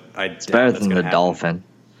 But it's better than the Dolphin.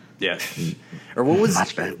 Yeah. Or what was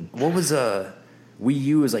Wii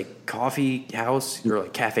U is like coffee house or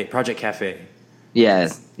like cafe, Project Cafe. Yeah.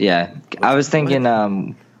 I was thinking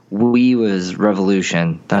Wii was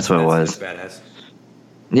Revolution. That's what it was. That's badass.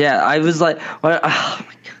 Yeah, I was like, what? Oh my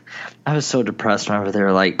God. I was so depressed whenever they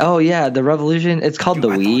were like, "Oh yeah, the Revolution." It's called the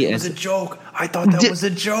Wii. It was a joke. I thought that was a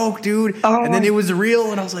joke, dude. And then it was real,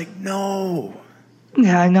 and I was like, "No."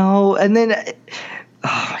 Yeah, I know. And then,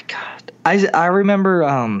 oh my God, I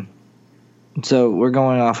remember. So we're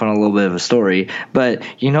going off on a little bit of a story, but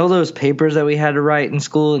those papers that we had to write in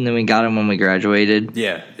school, and then we got them when we graduated.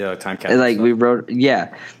 Yeah, time capsule. Like we wrote,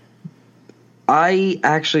 yeah. I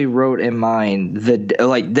actually wrote in mine the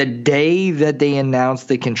day that they announced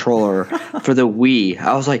the controller for the Wii.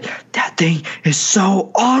 I was like, that thing is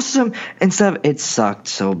so awesome and stuff. It sucked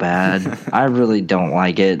so bad. I really don't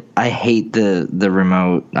like it. I hate the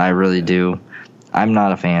remote. I really do. I'm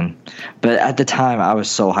not a fan. But at the time, I was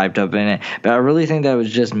so hyped up in it. But I really think that was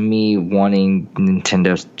just me wanting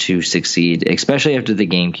Nintendo to succeed, especially after the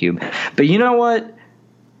GameCube. But you know what?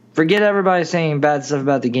 Forget everybody saying bad stuff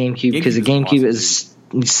about the GameCube because the GameCube is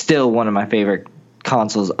still one of my favorite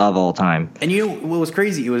consoles of all time. And what was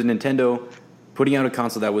crazy? It was Nintendo putting out a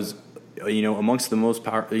console that was, amongst the most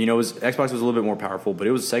powerful. Xbox was a little bit more powerful, but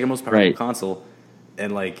it was the second most powerful console,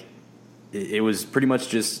 and like, it was pretty much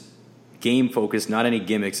just game focused, not any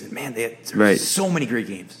gimmicks. And man, there were so many great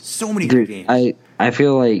games, great games. I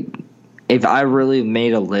feel like if I really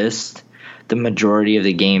made a list, the majority of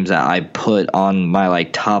the games that I put on my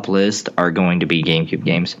top list are going to be GameCube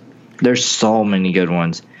games. There's so many good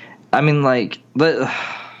ones. I mean, we could go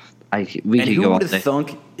all day. And who would have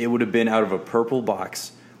thunk it would have been out of a purple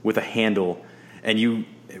box with a handle, and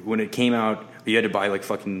when it came out, you had to buy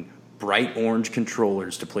fucking bright orange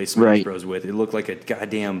controllers to play Smash Bros with. It looked like a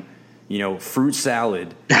goddamn, fruit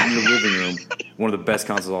salad in the living room. One of the best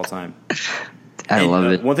consoles of all time. I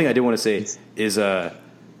love it. One thing I did want to say is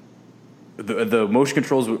the motion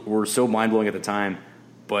controls were so mind-blowing at the time,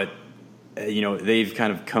 but they've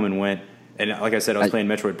kind of come and went. And like I said, I was playing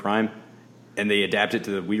Metroid Prime, and they adapted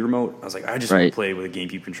to the Wii remote. I was like, I just want to play with a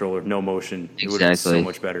GameCube controller, no motion. It would have been so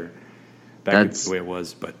much better back the way it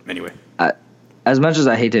was. But anyway. As much as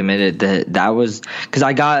I hate to admit it, that was because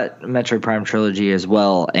I got Metroid Prime Trilogy as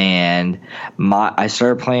well, and I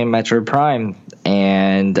started playing Metroid Prime,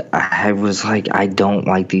 and I was like, I don't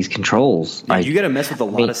like these controls. Yeah, you got to mess with a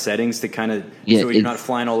lot of settings to kind of so you're not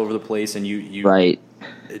flying all over the place, and you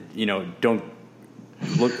don't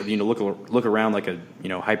look around like a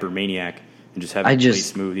hyper maniac and just have it play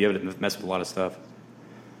smooth. You have to mess with a lot of stuff.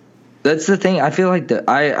 That's the thing. I feel like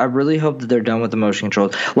I really hope that they're done with the motion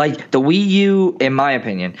controls. Like the Wii U, in my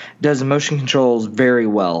opinion, does the motion controls very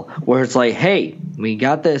well. Where it's like, hey, we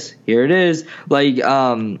got this. Here it is. Like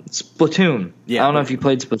Splatoon. Yeah, I don't know if you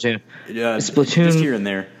played Splatoon. Splatoon, just here and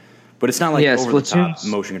there, but it's not like over the top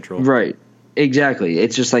motion control. Right. Exactly.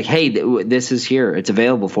 It's just like, hey, this is here. It's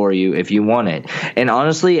available for you if you want it. And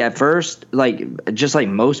honestly, at first, just like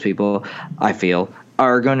most people, I feel,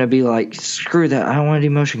 are going to be like, screw that, I don't want to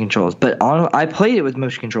do motion controls. But I played it with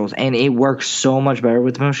motion controls, and it works so much better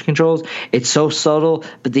with motion controls. It's so subtle,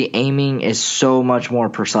 but the aiming is so much more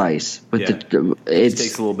precise. It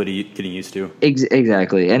takes a little bit of getting used to.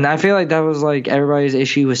 Exactly. And I feel like that was everybody's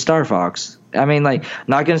issue with Star Fox. I mean, not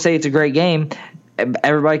going to say it's a great game.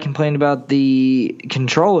 Everybody complained about the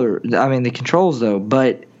controls, though.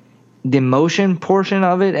 But the motion portion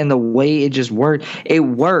of it and the way it just worked, it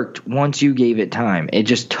worked once you gave it time. It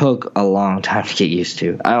just took a long time to get used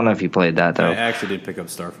to. I don't know if you played that, though. I actually did pick up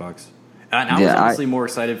Star Fox. I was honestly more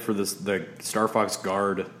excited for the Star Fox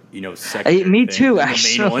Guard, second. Me too,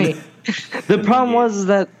 actually. The problem was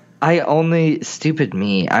that I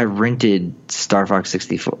rented Star Fox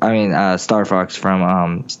 64. Star Fox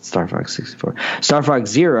from Star Fox 64. Star Fox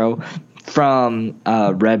Zero from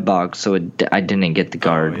Redbox, so I didn't get the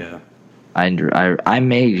Guard. Oh, yeah. I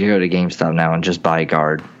may go to GameStop now and just buy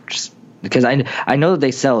Guard, just because I know that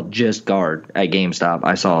they sell just Guard at GameStop.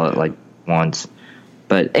 I saw it like once.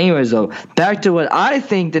 But anyways, though, back to what I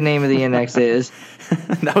think the name of the NX is.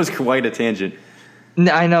 That was quite a tangent.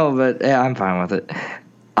 I know, but yeah, I'm fine with it.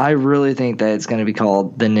 I really think that it's going to be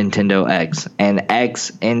called the Nintendo X. And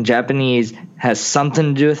X in Japanese has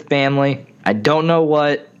something to do with family. I don't know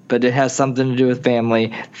what, but it has something to do with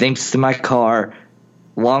family. Thanks to my car.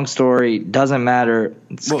 Long story, doesn't matter.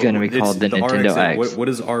 It's going to be called the Nintendo X. What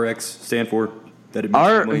does RX stand for? That it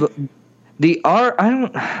means the R, I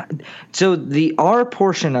don't. So the R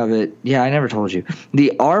portion of it, yeah, I never told you.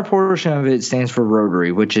 The R portion of it stands for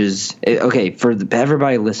rotary, which is okay for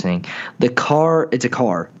everybody listening. The car, it's a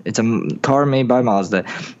car. It's a car made by Mazda.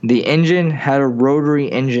 The engine had a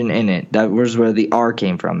rotary engine in it. That was where the R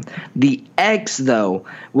came from. The X, though,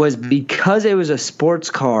 was because it was a sports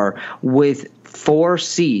car with 4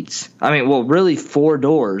 seats. Really 4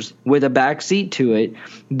 doors with a back seat to it.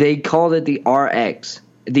 They called it the RX.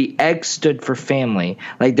 The X stood for family.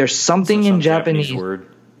 Like there's something in Japanese word.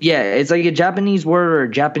 Yeah, it's like a Japanese word or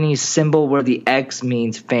a Japanese symbol where the X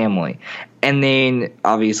means family. And then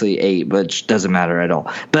obviously 8, which doesn't matter at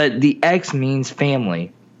all. But the X means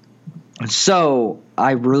family. So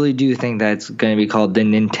I really do think that's going to be called the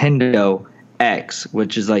Nintendo X,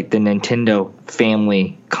 which is like the Nintendo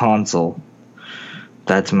family console.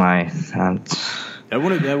 That's my That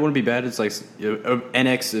wouldn't be bad. It's like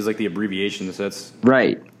NX is like the abbreviation. So that's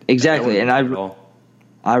right, exactly. And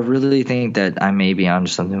I really think that I may be onto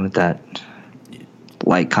something with that.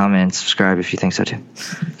 Like, comment, subscribe if you think so too.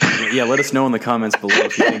 Yeah, let us know in the comments below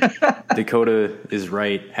if you think Dakota is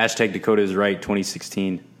right. Hashtag Dakota is right.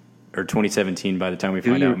 2016 or 2017. By the time we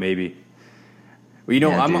find out, maybe.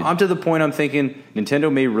 Well, I'm to the point. I'm thinking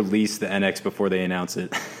Nintendo may release the NX before they announce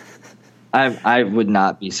it. I would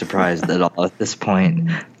not be surprised at all at this point.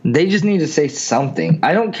 They just need to say something.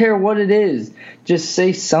 I don't care what it is. Just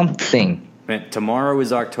say something. Man, tomorrow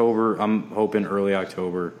is October. I'm hoping early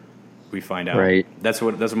October we find out. Right. That's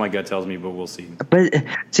what my gut tells me, but we'll see. But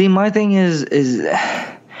see, my thing is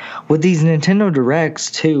with these Nintendo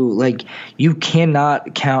Directs too, like you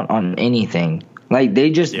cannot count on anything. Like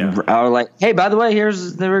they just are like, hey, by the way,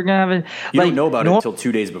 we're gonna have it. You don't know about it until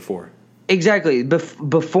 2 days before. Exactly.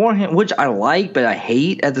 Beforehand, which I like, but I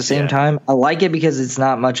hate at the same time. I like it because it's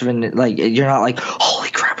not much of you're not like, holy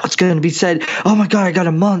crap, what's going to be said? Oh my God, I got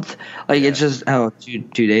a month. It's just, 2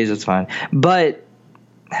 days, that's fine. But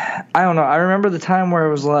I don't know. I remember the time where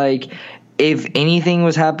it was like, if anything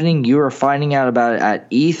was happening, you were finding out about it at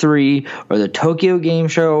E3 or the Tokyo Game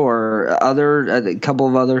Show or a couple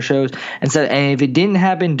of other shows. And if it didn't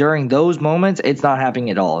happen during those moments, it's not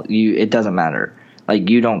happening at all. It doesn't matter. Like,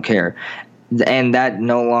 you don't care. And that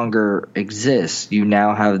no longer exists. You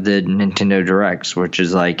now have the Nintendo Directs, which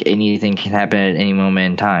is like anything can happen at any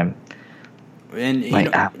moment in time. And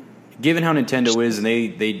given how Nintendo is, and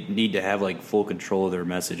they need to have like full control of their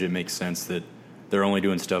message, it makes sense that they're only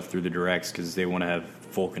doing stuff through the Directs because they want to have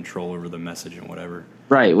full control over the message and whatever.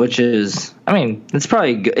 Right, which is, it's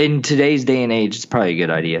probably good. In today's day and age, it's probably a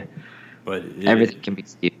good idea. But everything can be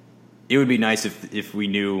skewed. It would be nice if we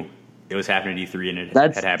knew it was happening at E3 and it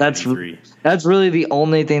had happened at E3. That's really the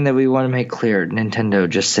only thing that we want to make clear. Nintendo,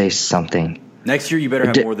 just say something. Next year, you better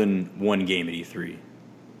have more than one game at E3.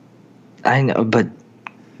 I know, but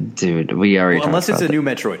dude, we already talked unless about it's a new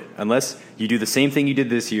Metroid. Unless you do the same thing you did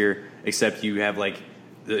this year, except you have like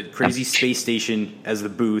the crazy space station as the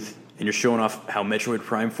booth, and you're showing off how Metroid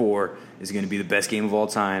Prime 4 is going to be the best game of all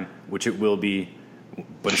time, which it will be,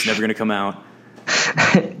 but it's never going to come out.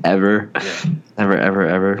 Ever.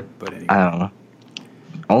 Ever. But anyway. I don't know.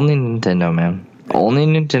 Only Nintendo, man. Only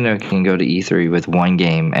Nintendo can go to E3 with one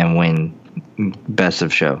game and win Best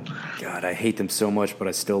of Show. God, I hate them so much, but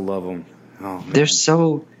I still love them. Oh, man. They're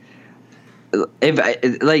so...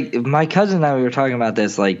 If my cousin and I, we were talking about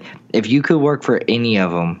this, like, if you could work for any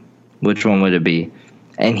of them, which one would it be?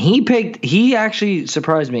 And he actually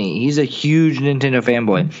surprised me. He's a huge Nintendo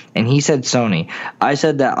fanboy, and he said Sony. I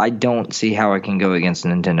said that I don't see how I can go against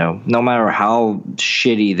Nintendo. No matter how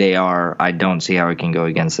shitty they are, I don't see how I can go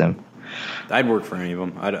against them. I'd work for any of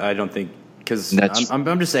them. I don't think because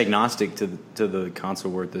I'm just agnostic to the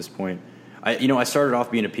console war at this point. I started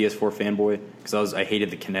off being a PS4 fanboy because I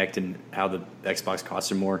hated the Kinect and how the Xbox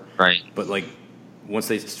costed more. Right. But like once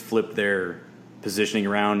they flipped their positioning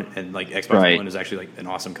around and like Xbox One is actually like an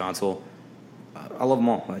awesome console, I love them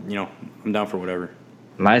all. I'm down for whatever.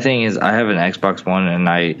 My thing is, I have an Xbox One and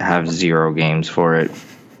I have 0 games for it.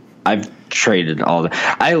 I've traded all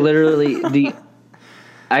I literally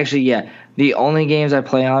the only games I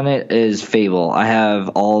play on it is Fable. I have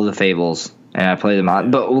all the Fables and I play them on.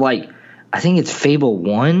 But like, I think it's Fable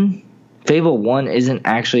 1. Fable 1 isn't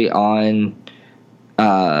actually on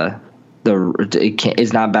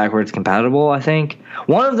it's not backwards compatible, I think.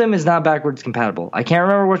 One of them is not backwards compatible. I can't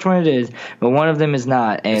remember which one it is, but one of them is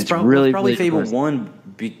not, and it's probably Fable 1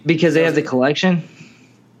 because they have the collection.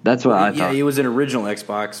 That's what I thought. Yeah, it was an original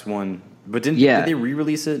Xbox One, but did they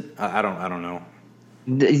re-release it? I don't know.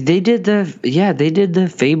 They did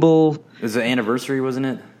the Fable. It was the anniversary, wasn't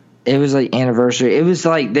it? It was like anniversary. It was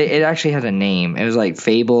like it actually had a name. It was like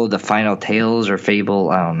Fable: The Final Tales or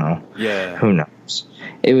Fable. I don't know. Yeah. Who knows?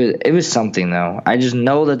 It was something though. I just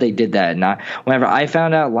know that they did that. Not whenever I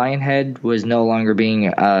found out Lionhead was no longer being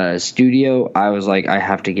a studio, I was like, I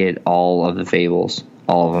have to get all of the Fables,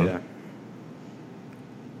 all of them.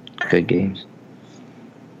 Yeah. Good games.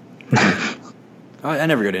 I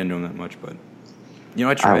never got into them that much, but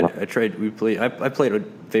I tried. We played. I played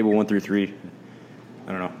Fable 1 through 3.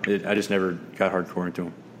 I don't know. I just never got hardcore into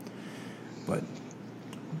them. But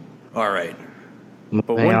all right.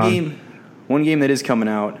 But one game that is coming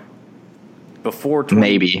out before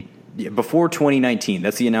before 2019.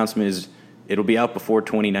 That's the announcement. Is it'll be out before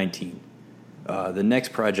 2019. The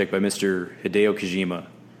next project by Mr. Hideo Kojima,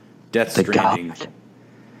 Death Stranding.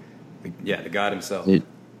 The god himself. They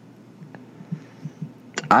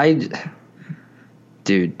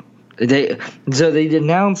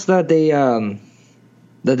announced that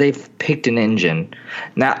they've picked an engine.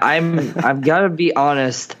 Now I've got to be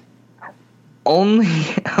honest. Only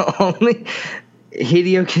Hideo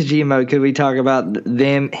Kojima could we talk about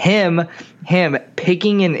him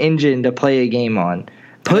picking an engine to play a game on.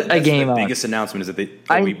 Put a game on. The biggest announcement is that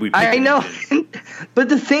I know. But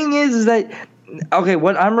the thing is that okay,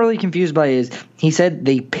 what I'm really confused by is he said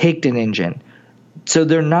they picked an engine. So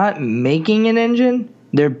they're not making an engine.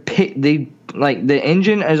 The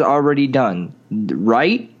engine is already done,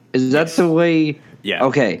 right? Is that the way? Yeah.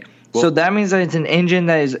 Okay. Well, so that means that it's an engine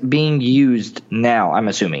that is being used now, I'm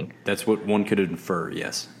assuming. That's what one could infer,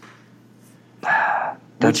 yes.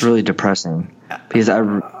 That's really depressing because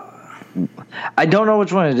I don't know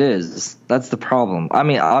which one it is. That's the problem. I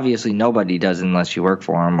mean, obviously nobody does unless you work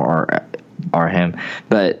for him or him,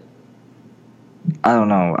 but I don't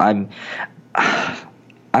know.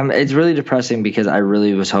 It's really depressing because I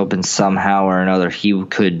really was hoping somehow or another he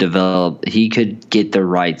could get the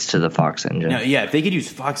rights to the Fox engine. Now, yeah, if they could use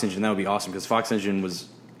Fox engine, that would be awesome because Fox engine was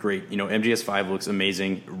great. MGS5 looks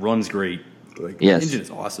amazing, runs great. Yes. The engine is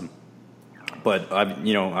awesome. But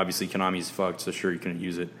obviously Konami's fucked, so sure you couldn't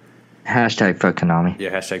use it. Hashtag fuck Konami.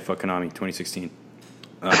 Yeah, hashtag fuck Konami 2016.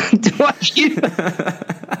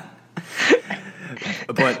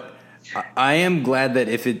 But I am glad that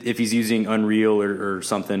if he's using Unreal or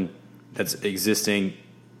something that's existing,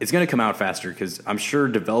 it's going to come out faster because I'm sure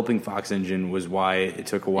developing Fox Engine was why it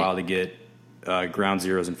took a while to get Ground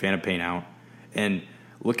Zeroes and Phantom Pain out. And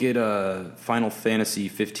look at Final Fantasy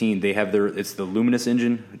 15. They have it's the Luminous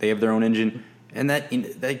engine. They have their own engine, and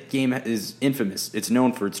that game is infamous. It's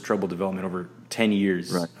known for its troubled development over 10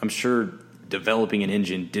 years. Right. I'm sure developing an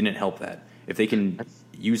engine didn't help that. If they can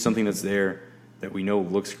use something that's there that we know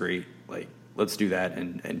looks great, let's do that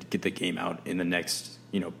and get the game out in the next,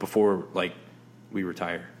 before we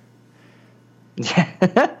retire. Yeah.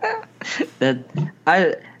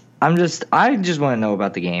 I just want to know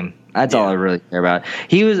about the game. That's all I really care about.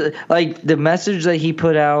 He was the message that he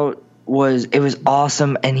put out was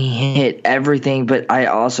awesome and he hit everything, but I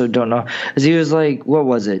also don't know because he was like, what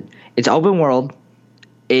was it? It's open world,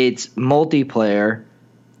 it's multiplayer.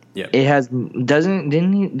 Yeah. It has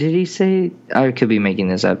did he say, I could be making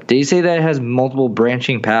this up. Did he say that it has multiple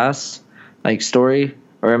branching paths, story,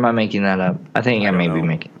 or am I making that up? I think I may be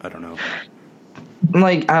making. I don't know.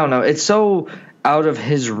 I don't know. It's so out of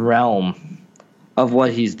his realm of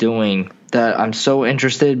what he's doing that I'm so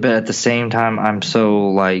interested, but at the same time I'm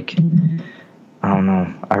so I don't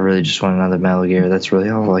know. I really just want another Metal Gear. That's really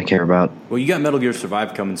all I care about. Well, you got Metal Gear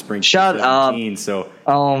Survive coming spring 2017, so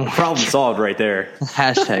problem solved right there.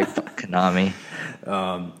 Hashtag fuck Konami.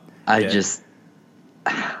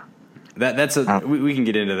 We can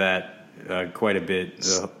get into that quite a bit.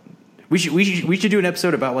 We should do an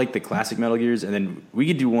episode about the classic Metal Gears, and then we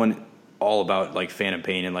could do one all about like Phantom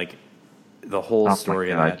Pain and like the whole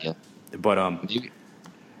story of that. Yeah. But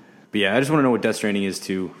yeah, I just want to know what Death Stranding is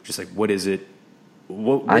too. Just like, what is it?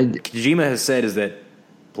 What Kojima has said is that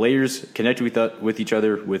players connect with each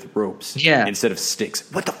other with ropes instead of sticks.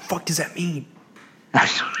 What the fuck does that mean?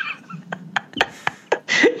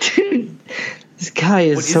 Dude, this guy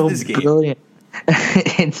is so brilliant.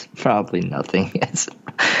 It's probably nothing.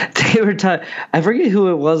 They were I forget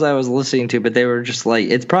who it was I was listening to, but they were just like,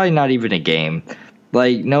 it's probably not even a game.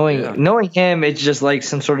 Like, knowing him, it's just like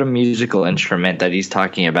some sort of musical instrument that he's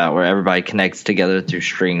talking about where everybody connects together through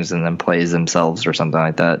strings and then plays themselves or something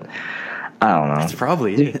like that. I don't know. That's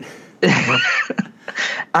probably it.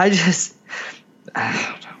 I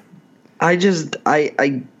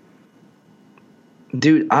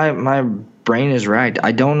dude, my brain is racked.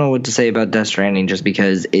 I don't know what to say about Death Stranding just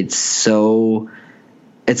because it's so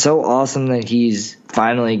awesome that he's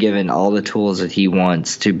finally given all the tools that he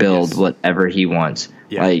wants to build whatever he wants.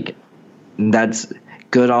 Yeah. Like, that's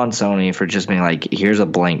good on Sony for just being like, here's a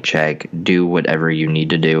blank check, do whatever you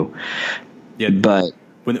need to do. Yeah, but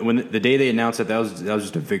when the day they announced that was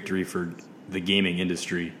just a victory for the gaming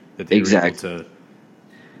industry that they were able to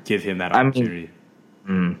give him that opportunity.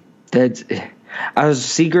 I was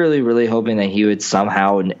secretly really hoping that he would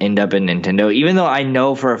somehow end up in Nintendo, even though I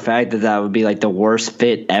know for a fact that would be like the worst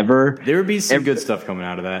fit ever. There would be some good stuff coming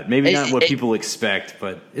out of that. Maybe not what people expect,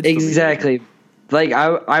 but it's exactly. Like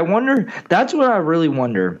I wonder. That's what I really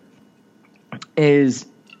wonder is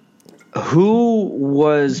who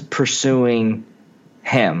was pursuing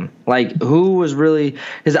him. Like, who was really?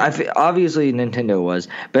 Because obviously Nintendo was,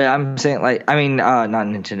 but I'm saying not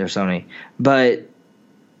Nintendo, Sony, but.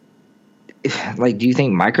 Like, do you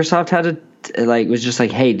think Microsoft had was just like,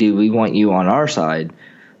 hey, dude, we want you on our side?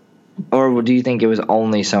 Or do you think it was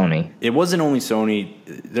only Sony? It wasn't only Sony.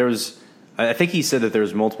 I think he said that there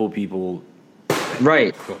was multiple people.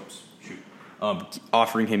 Right.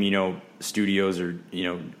 Offering him, studios or,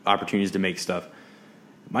 opportunities to make stuff.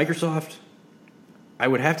 Microsoft, I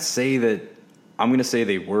would have to say that I'm going to say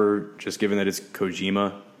they were, just given that it's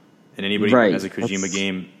Kojima, and anybody who has a Kojima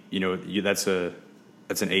game,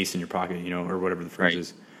 that's an ace in your pocket, or whatever the phrase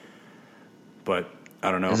is. But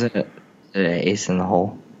I don't know. Is it an ace in the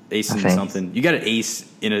hole? Ace in something. You got an ace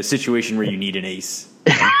in a situation where you need an ace.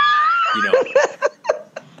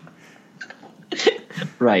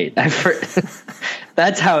 Right.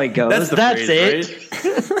 That's how it goes. That's phrase,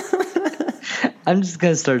 it. Right? I'm just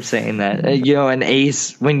gonna start saying that. An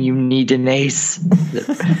ace when you need an ace.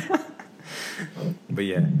 But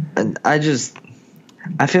yeah. And I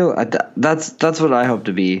feel that's what I hope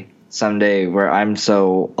to be someday, where I'm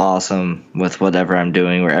so awesome with whatever I'm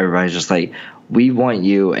doing, where everybody's just like, we want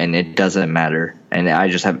you, and it doesn't matter, and I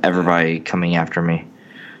just have everybody coming after me.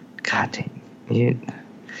 God damn you.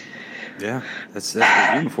 Yeah, that's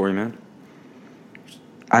Kojima for you, man.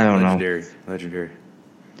 I don't know. Legendary.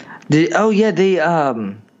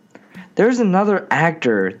 There's another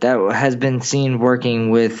actor that has been seen working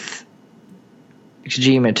with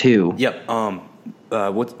Kojima too. Yep.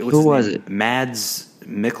 Who was it? Mads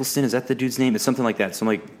Mikkelsen, is that the dude's name? It's something like that. Some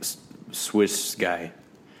like Swiss guy.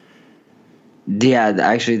 Yeah,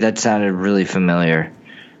 actually, that sounded really familiar.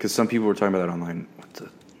 Because some people were talking about that online.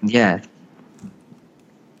 Yeah.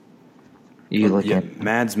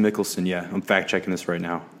 Mads Mikkelsen. Yeah, I'm fact checking this right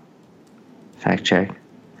now. Fact check.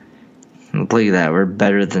 Look at that. We're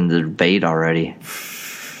better than the debate already.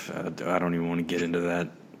 I don't even want to get into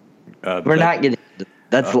that. We're not getting.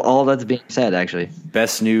 That's all that's being said, actually.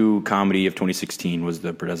 Best new comedy of 2016 was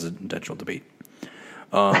the presidential debate.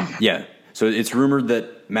 Yeah. So it's rumored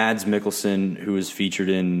that Mads Mikkelsen, who is featured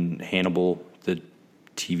in Hannibal, the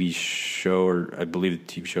TV show, or I believe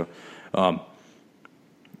the TV show,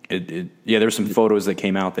 there's some photos that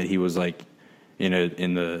came out that he was like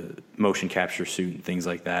in the motion capture suit and things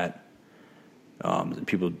like that.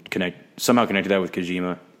 People somehow connected that with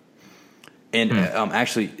Kojima. And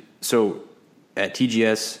actually, so at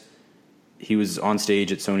TGS, he was on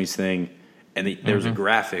stage at Sony's thing, and there was a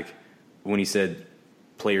graphic when he said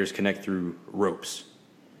players connect through ropes.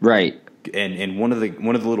 Right. And one of the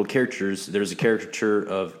little characters, there's a caricature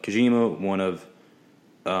of Kojima, one of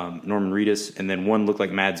Norman Reedus, and then one looked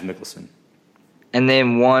like Mads Mikkelsen. And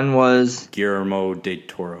then one was Guillermo del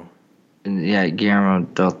Toro. Yeah, Guillermo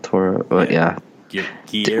del Toro. Yeah.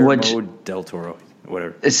 Guillermo del Toro.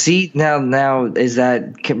 Whatever. See, now is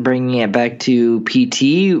that bringing it back to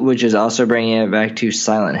PT, which is also bringing it back to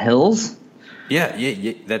Silent Hills? Yeah.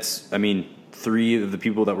 That's, 3 of the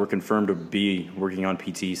people that were confirmed to be working on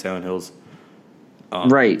PT, Silent Hills.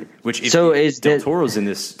 Right. Which, if Del Toro's in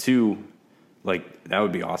this too, like, that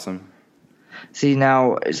would be awesome. See,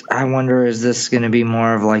 now I wonder, is this going to be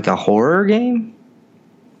more of like a horror game?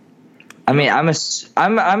 I mean, I'm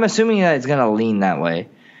assuming that it's going to lean that way,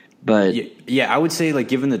 but yeah, I would say like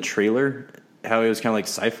given the trailer, how it was kind of like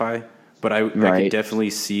sci-fi, but I could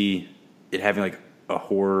definitely see it having like a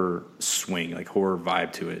horror swing, like horror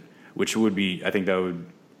vibe to it, which would be, I think that would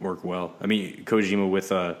work well. I mean, Kojima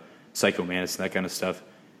with Psycho Mantis and that kind of stuff,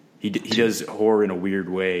 he does horror in a weird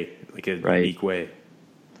way, like a unique way.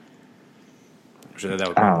 So that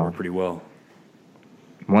would probably work pretty well.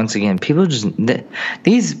 Once again, people just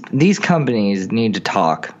these companies need to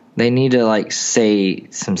talk. They need to like say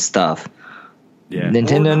some stuff. Yeah,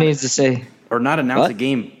 Nintendo needs to say or not announce a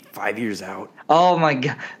game 5 years out. Oh my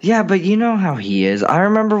god, yeah, but you know how he is. I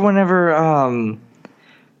remember whenever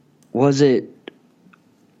was it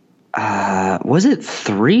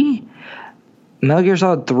 3? Metal Gear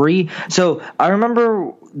Solid 3. So I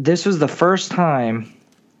remember this was the first time.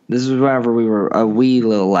 This was whenever we were a wee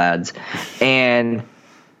little lads, and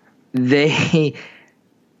they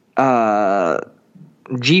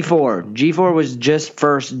G4 was just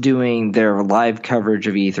first doing their live coverage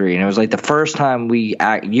of E3, and it was like the first time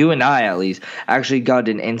you and I at least actually got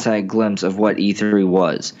an inside glimpse of what E3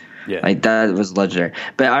 was. Yeah, like that was legendary.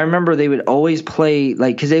 But I remember they would always play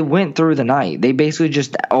because they went through the night. They basically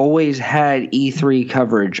just always had E3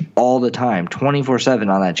 coverage all the time,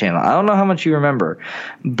 24/7 on that channel. I don't know how much you remember,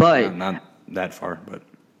 but not that far, but.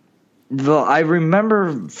 Well, I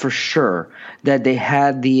remember for sure that they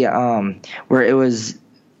had the where it was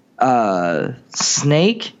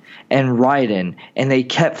Snake and Raiden, and they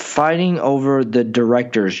kept fighting over the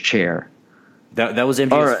director's chair. That was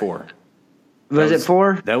MGS4. Was it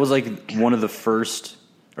 4? That was like one of the first,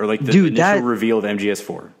 or like the initial reveal of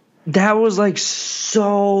MGS4. That was like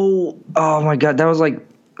so. Oh my god, that was like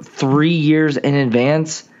 3 years in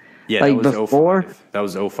advance. Yeah, like that was before. 05. That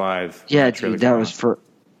was 05. Yeah, dude, that was for.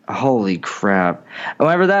 Holy crap.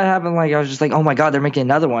 Whenever that happened, like I was just like, oh my god, they're making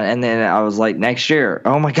another one. And then I was like, next year,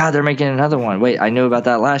 oh my god, they're making another one. Wait, I knew about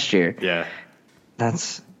that last year. Yeah.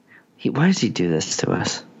 Why does he do this to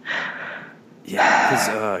us?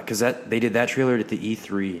 Yeah, because they did that trailer at the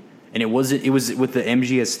E3, and it was with the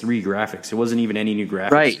MGS3 graphics. It wasn't even any new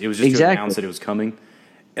graphics. Right, it was just to announce that it was coming.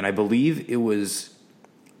 And I believe it was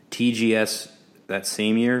TGS that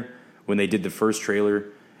same year when they did the first trailer,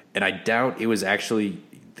 and I doubt it was actually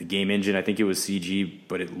the game engine. I think it was CG,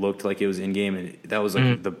 but it looked like it was in-game, and that was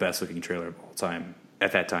like the best looking trailer of all time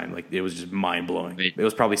at that time. Like it was just mind-blowing. It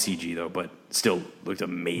was probably CG though, but still looked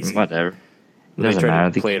amazing. Whatever. They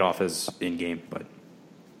tried to play it off as in-game, but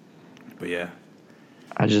yeah.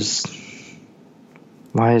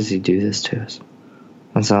 Why does he do this to us?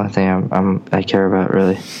 That's the only thing I care about,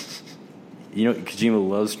 really. You know, Kojima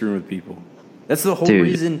loves screwing with people. That's the whole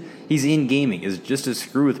reason he's in gaming, is just to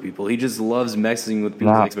screw with people. He just loves messing with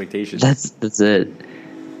people's expectations. That's it.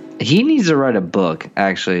 He needs to write a book,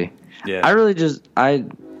 actually. Yeah.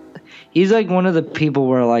 He's like one of the people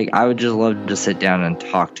where like I would just love to sit down and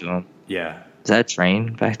talk to him. Yeah. Is that a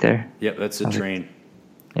train back there? Yep, that's a train.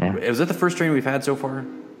 Yeah. Was that the first train we've had so far?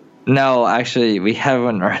 No, actually, we had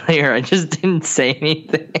one earlier. I just didn't say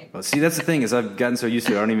anything. Well, see, that's the thing, is I've gotten so used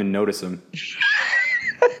to it, I don't even notice them.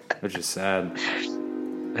 Which is sad.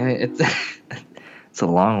 It's a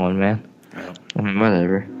long one, man. Yeah. I mean,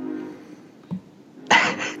 whatever.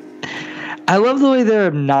 I love the way they're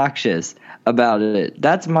obnoxious about it.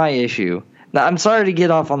 That's my issue. Now, I'm sorry to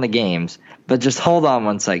get off on the games, but just hold on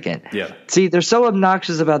 1 second. Yeah. See, they're so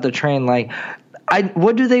obnoxious about the train. Like,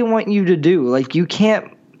 what do they want you to do? Like, you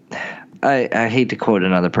can't. I hate to quote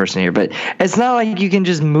another person here, but it's not like you can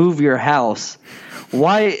just move your house.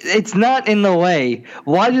 Why? It's not in the way.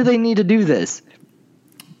 Why do they need to do this?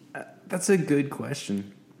 That's a good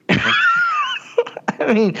question.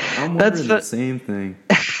 I mean, I'm wondering the same thing.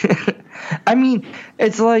 I mean,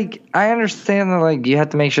 it's like, I understand that like you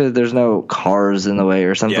have to make sure that there's no cars in the way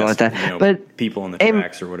or something like that. But people on the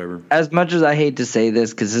tracks or whatever. As much as I hate to say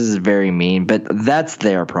this, because this is very mean, but that's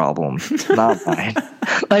their problem, not mine.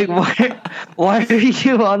 Like, why are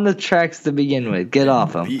you on the tracks to begin with? Get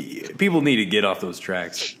off them. People need to get off those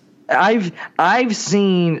tracks. I've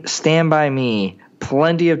seen Stand By Me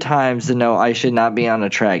plenty of times to know I should not be on a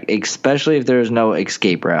track, especially if there is no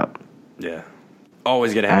escape route. Yeah.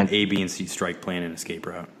 Always got to have an A, B, and C strike plan and escape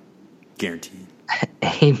route. Guaranteed.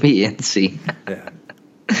 A, B, and C. Yeah.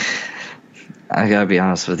 I got to be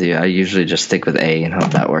honest with you. I usually just stick with A and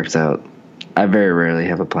hope that works out. I very rarely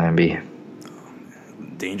have a plan B.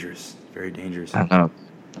 Dangerous. Very dangerous. I know.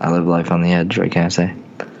 I live life on the edge. What can I say?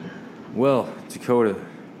 Well, Dakota,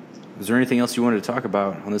 is there anything else you wanted to talk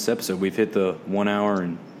about on this episode? We've hit the 1 hour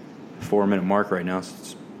and 4 minute mark right now.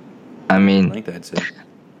 So I mean, length, I'd say.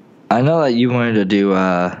 I know that you wanted to do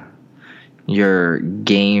your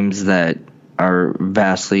games that are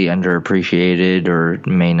vastly underappreciated or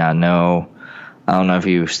may not know. I don't know if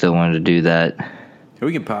you still wanted to do that.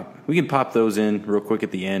 We can pop those in real quick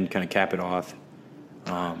at the end, kind of cap it off.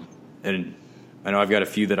 And I know I've got a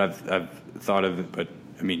few that I've thought of, but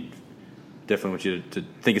I mean, definitely want you to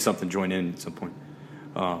think of something, join in at some point.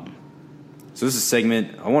 So this is a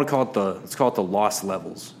segment. I want to call it let's call it the Lost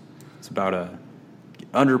Levels. It's about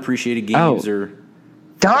underappreciated games or.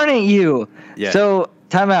 Darn it, you! Yeah. So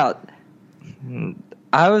time out.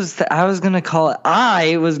 I was gonna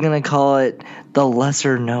call it the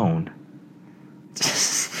lesser known.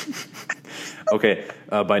 Okay.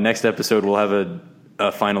 By next episode, we'll have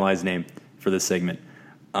a finalized name for this segment.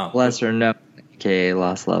 Lesser known, aka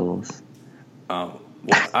Lost Levels.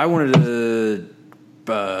 What I wanted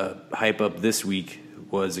to hype up this week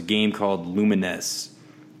was a game called Lumines.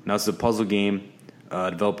 Now, it's a puzzle game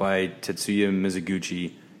developed by Tetsuya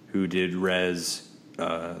Mizuguchi, who did Rez,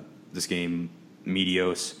 this game,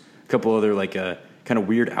 Meteos, a couple other like kind of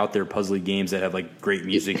weird out there puzzly games that have like great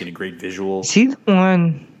music and a great visual. Is he the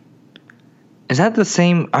one? Is that the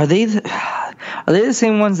same? Are they the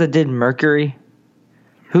same ones that did Mercury?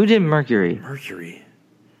 Who did Mercury? Mercury.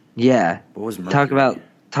 Yeah. What was Mercury?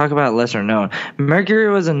 Talk about lesser known. Mercury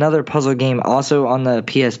was another puzzle game also on the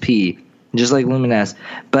PSP, just like Lumines,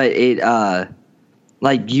 but it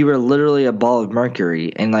like you were literally a ball of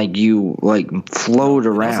mercury and like you like flowed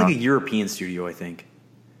around. It was like a European studio, I think.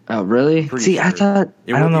 Oh, really? See, sure. I thought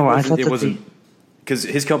I don't know. I thought it wasn't because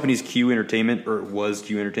his company's Q Entertainment, or it was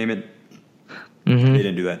Q Entertainment. Mm-hmm. They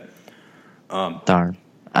didn't do that. Darn.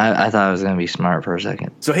 I thought I was going to be smart for a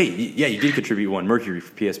second. So, hey, yeah, you did contribute one, Mercury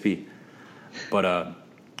for PSP. But,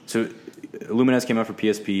 so Lumines came out for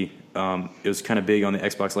PSP. It was kind of big on the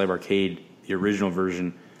Xbox Live Arcade, the original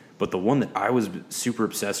version. But the one that I was super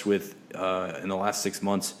obsessed with in the last 6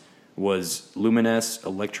 months was Lumines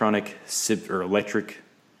Electronic Symphony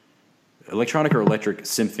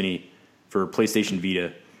for PlayStation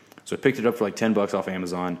Vita. So I picked it up for like $10 off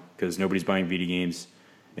Amazon because nobody's buying Vita games.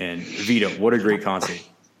 And Vita, what a great console!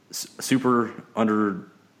 Super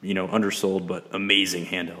undersold, but amazing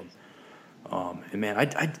handheld. And man,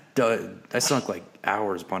 I sunk like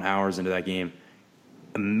hours upon hours into that game.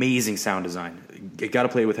 Amazing sound design. You got to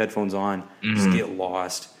play it with headphones on. Mm-hmm. Just get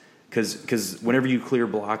lost because whenever you clear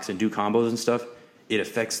blocks and do combos and stuff, it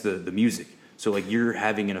affects the music. So like you're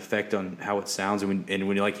having an effect on how it sounds, and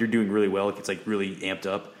when you're doing really well, it gets like really amped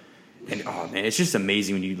up. And oh man, it's just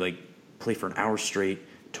amazing when you like play for an hour straight,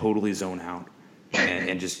 totally zone out,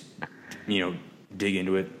 and just dig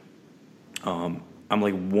into it. I'm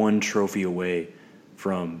like one trophy away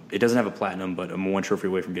from. It doesn't have a platinum, but I'm one trophy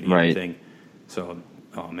away from getting everything. So,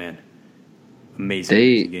 oh man,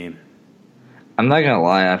 amazing game. I'm not gonna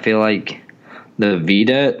lie. I feel like the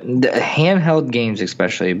Vita, the handheld games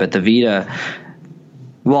especially, but the Vita,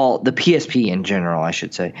 well, the PSP in general, I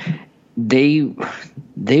should say,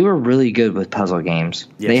 they were really good with puzzle games.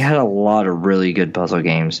 Yes. They had a lot of really good puzzle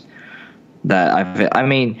games that I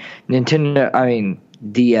mean, Nintendo,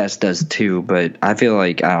 DS does too, but I feel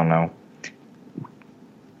like, I don't know,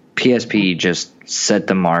 PSP just set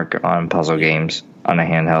the mark on puzzle games on a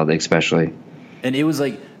handheld especially. And it was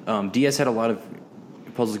like DS had a lot of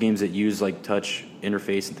puzzle games that use like touch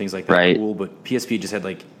interface and things like that. Right. Cool, but PSP just had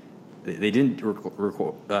like they didn't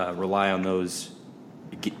rely on those,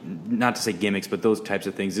 not to say gimmicks, but those types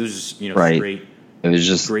of things. It was just straight. It was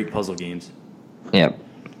just great puzzle games. Yep.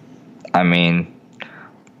 I mean,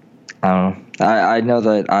 I don't know. I know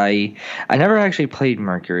that I never actually played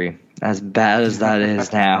Mercury, as bad as that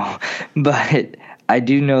is now, but I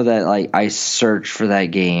do know that like I searched for that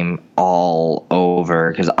game all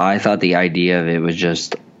over because I thought the idea of it was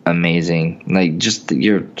just amazing. Like just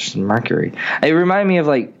Mercury. It reminded me of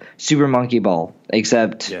like Super Monkey Ball,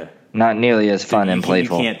 except not nearly as fun and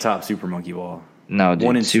playful. You can't top Super Monkey Ball. No, dude.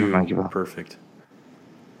 1 and 2, Super Monkey Ball, perfect.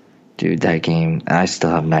 Dude, that game, I still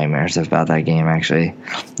have nightmares about that game, actually.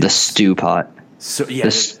 The stew pot. So, yeah,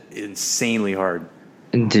 it's insanely hard.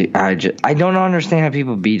 Dude, I don't understand how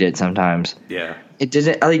people beat it sometimes. Yeah. It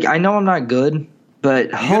didn't, like, I know I'm not good, but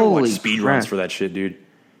you holy watch speed runs for that shit, dude.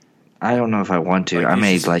 I don't know if I want to. I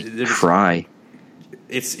may, cry.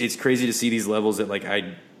 It's crazy to see these levels that, like,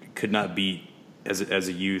 I could not beat as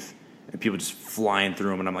a youth, and people just flying through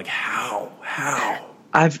them, and I'm like, how?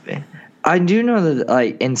 I do know that,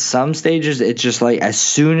 like, in some stages, it's just like as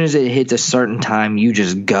soon as it hits a certain time, you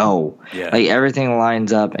just go. Yeah. Like, everything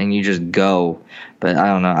lines up and you just go. But I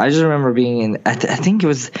don't know. I just remember being in, I think it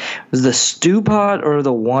was the Stew Pot or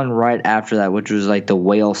the one right after that, which was like the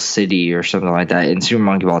Whale City or something like that in Super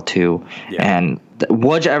Monkey Ball 2. Yeah. And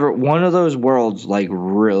whichever one of those worlds, like,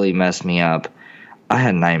 really messed me up. I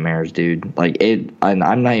had nightmares, dude. Like,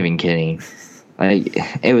 I'm not even kidding. Like,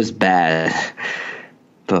 it was bad.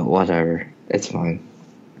 But whatever, it's fine.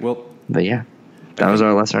 Well, but yeah, that was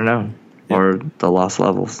our lesser known, or the lost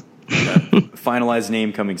levels. Finalized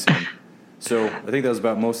name coming soon. So I think that was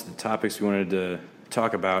about most of the topics we wanted to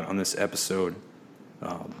talk about on this episode.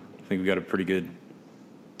 I think we got a pretty good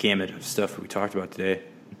gamut of stuff that we talked about today.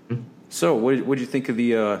 Mm-hmm. So what did you think of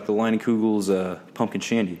the Leinenkugel's pumpkin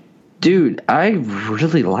shandy? Dude, I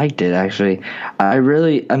really liked it, actually. I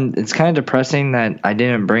really, it's kind of depressing that I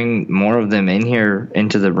didn't bring more of them in here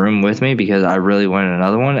into the room with me because I really wanted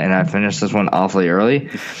another one, and I finished this one awfully early.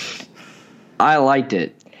 I liked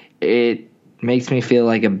it. It makes me feel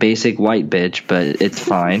like a basic white bitch, but it's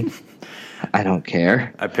fine. I don't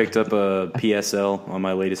care. I picked up a PSL on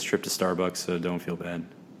my latest trip to Starbucks, so don't feel bad.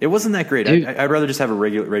 It wasn't that great. I'd rather just have a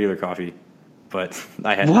regular coffee, but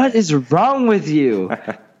I had. What is wrong with you?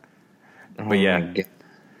 But yeah,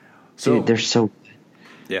 so dude, they're so.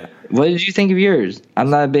 Yeah. What did you think of yours? I'm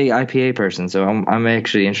not a big IPA person, so I'm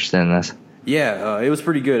actually interested in this. Yeah, it was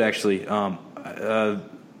pretty good actually. Over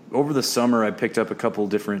the summer, I picked up a couple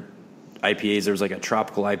different IPAs. There was like a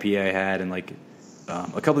tropical IPA I had, and like a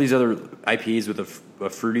couple of these other IPAs with a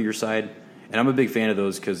fruitier side. And I'm a big fan of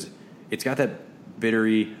those because it's got that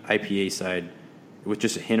bittery IPA side with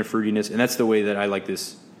just a hint of fruitiness, and that's the way that I like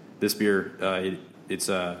this beer. It's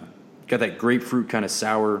got that grapefruit kind of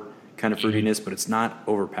sour kind of fruitiness, but it's not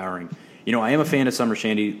overpowering. You know, I am a fan of Summer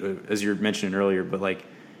Shandy, as you were mentioning earlier, but like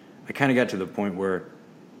I kind of got to the point where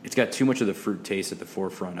it's got too much of the fruit taste at the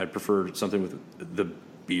forefront. I'd prefer something with the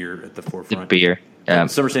beer at the forefront. The beer, yeah.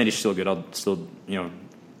 Summer Shandy's still good. I'll still,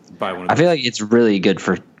 buy one of those. I feel like it's really good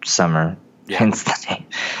for summer, hence the name.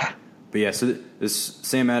 But yeah, so this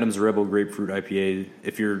Sam Adams Rebel Grapefruit IPA,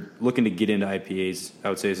 if you're looking to get into IPAs, I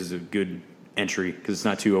would say this is a good entry because it's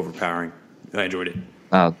not too overpowering. I enjoyed it.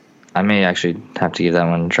 Oh, I may actually have to give that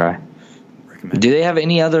one a try. Recommend. Do they have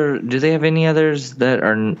any others that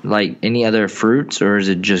are like any other fruits, or is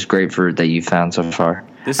it just grapefruit that you found so far?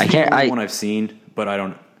 This is the only one I've seen, but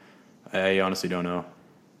I honestly don't know.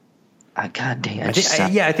 God dang! I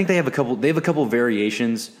think they have a couple. They have a couple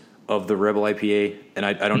variations of the Rebel IPA, and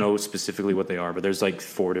I don't know specifically what they are, but there's like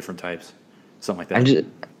 4 different types, something like that.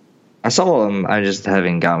 I saw them. I just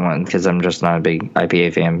haven't got one because I'm just not a big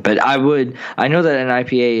IPA fan. But I know that an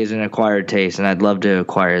IPA is an acquired taste, and I'd love to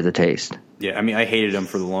acquire the taste. Yeah, I mean, I hated them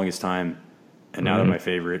for the longest time, and now they're my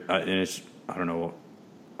favorite. And it's I don't know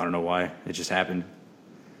why it just happened.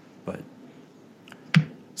 But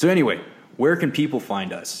so anyway, where can people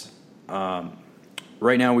find us?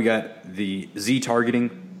 Right now, we got the Z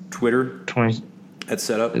Targeting Twitter that's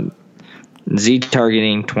set up. Z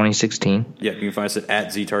Targeting 2016. Yeah, you can find us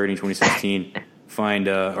at Z Targeting 2016. Find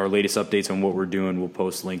our latest updates on what we're doing. We'll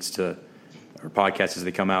post links to our podcasts as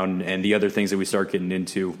they come out, and the other things that we start getting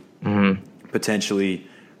into. Mm-hmm. Potentially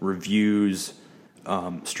reviews,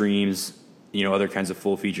 streams, other kinds of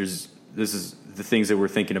full features. This is the things that we're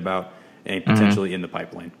thinking about and potentially in the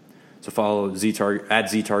pipeline. So follow at Z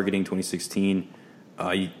Targeting 2016.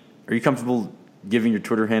 Are you comfortable giving your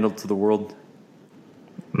Twitter handle to the world?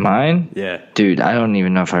 Mine? Yeah. Dude, I don't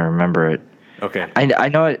even know if I remember it. Okay. I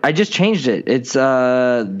know it. I just changed it. It's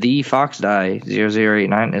the Foxdie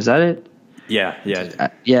 0089. Is that it? Yeah.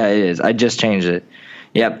 Yeah, it is. I just changed it.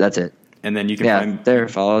 Yep, that's it. And then you can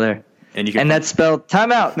find follow there. And that's spelled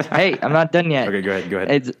timeout. Hey, I'm not done yet. Okay, go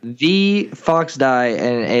ahead. It's the Foxdie,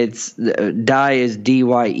 and it's die is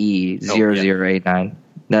DYE 0089.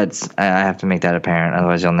 That's I have to make that apparent,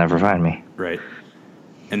 otherwise you'll never find me. Right.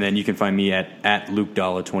 And then you can find me at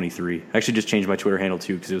LukeDalla23. I actually just changed my Twitter handle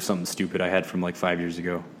too because it was something stupid I had from like 5 years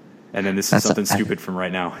ago. And then this is something stupid from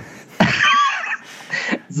right now.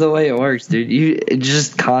 It's the way it works, dude. You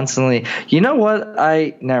just constantly. You know what?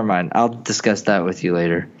 Never mind. I'll discuss that with you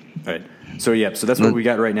later. All right. So that's what we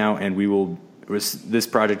got right now, and we will. This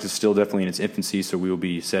project is still definitely in its infancy, so we will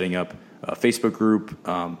be setting up a Facebook group,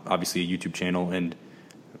 obviously a YouTube channel, and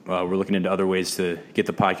we're looking into other ways to get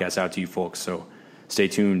the podcast out to you folks. So stay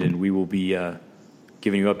tuned, and we will be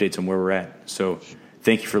giving you updates on where we're at. So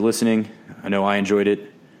thank you for listening. I know I enjoyed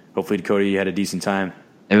it. Hopefully, Dakota, you had a decent time.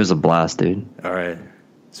 It was a blast, dude. All right.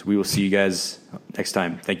 So we will see you guys next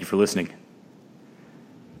time. Thank you for listening.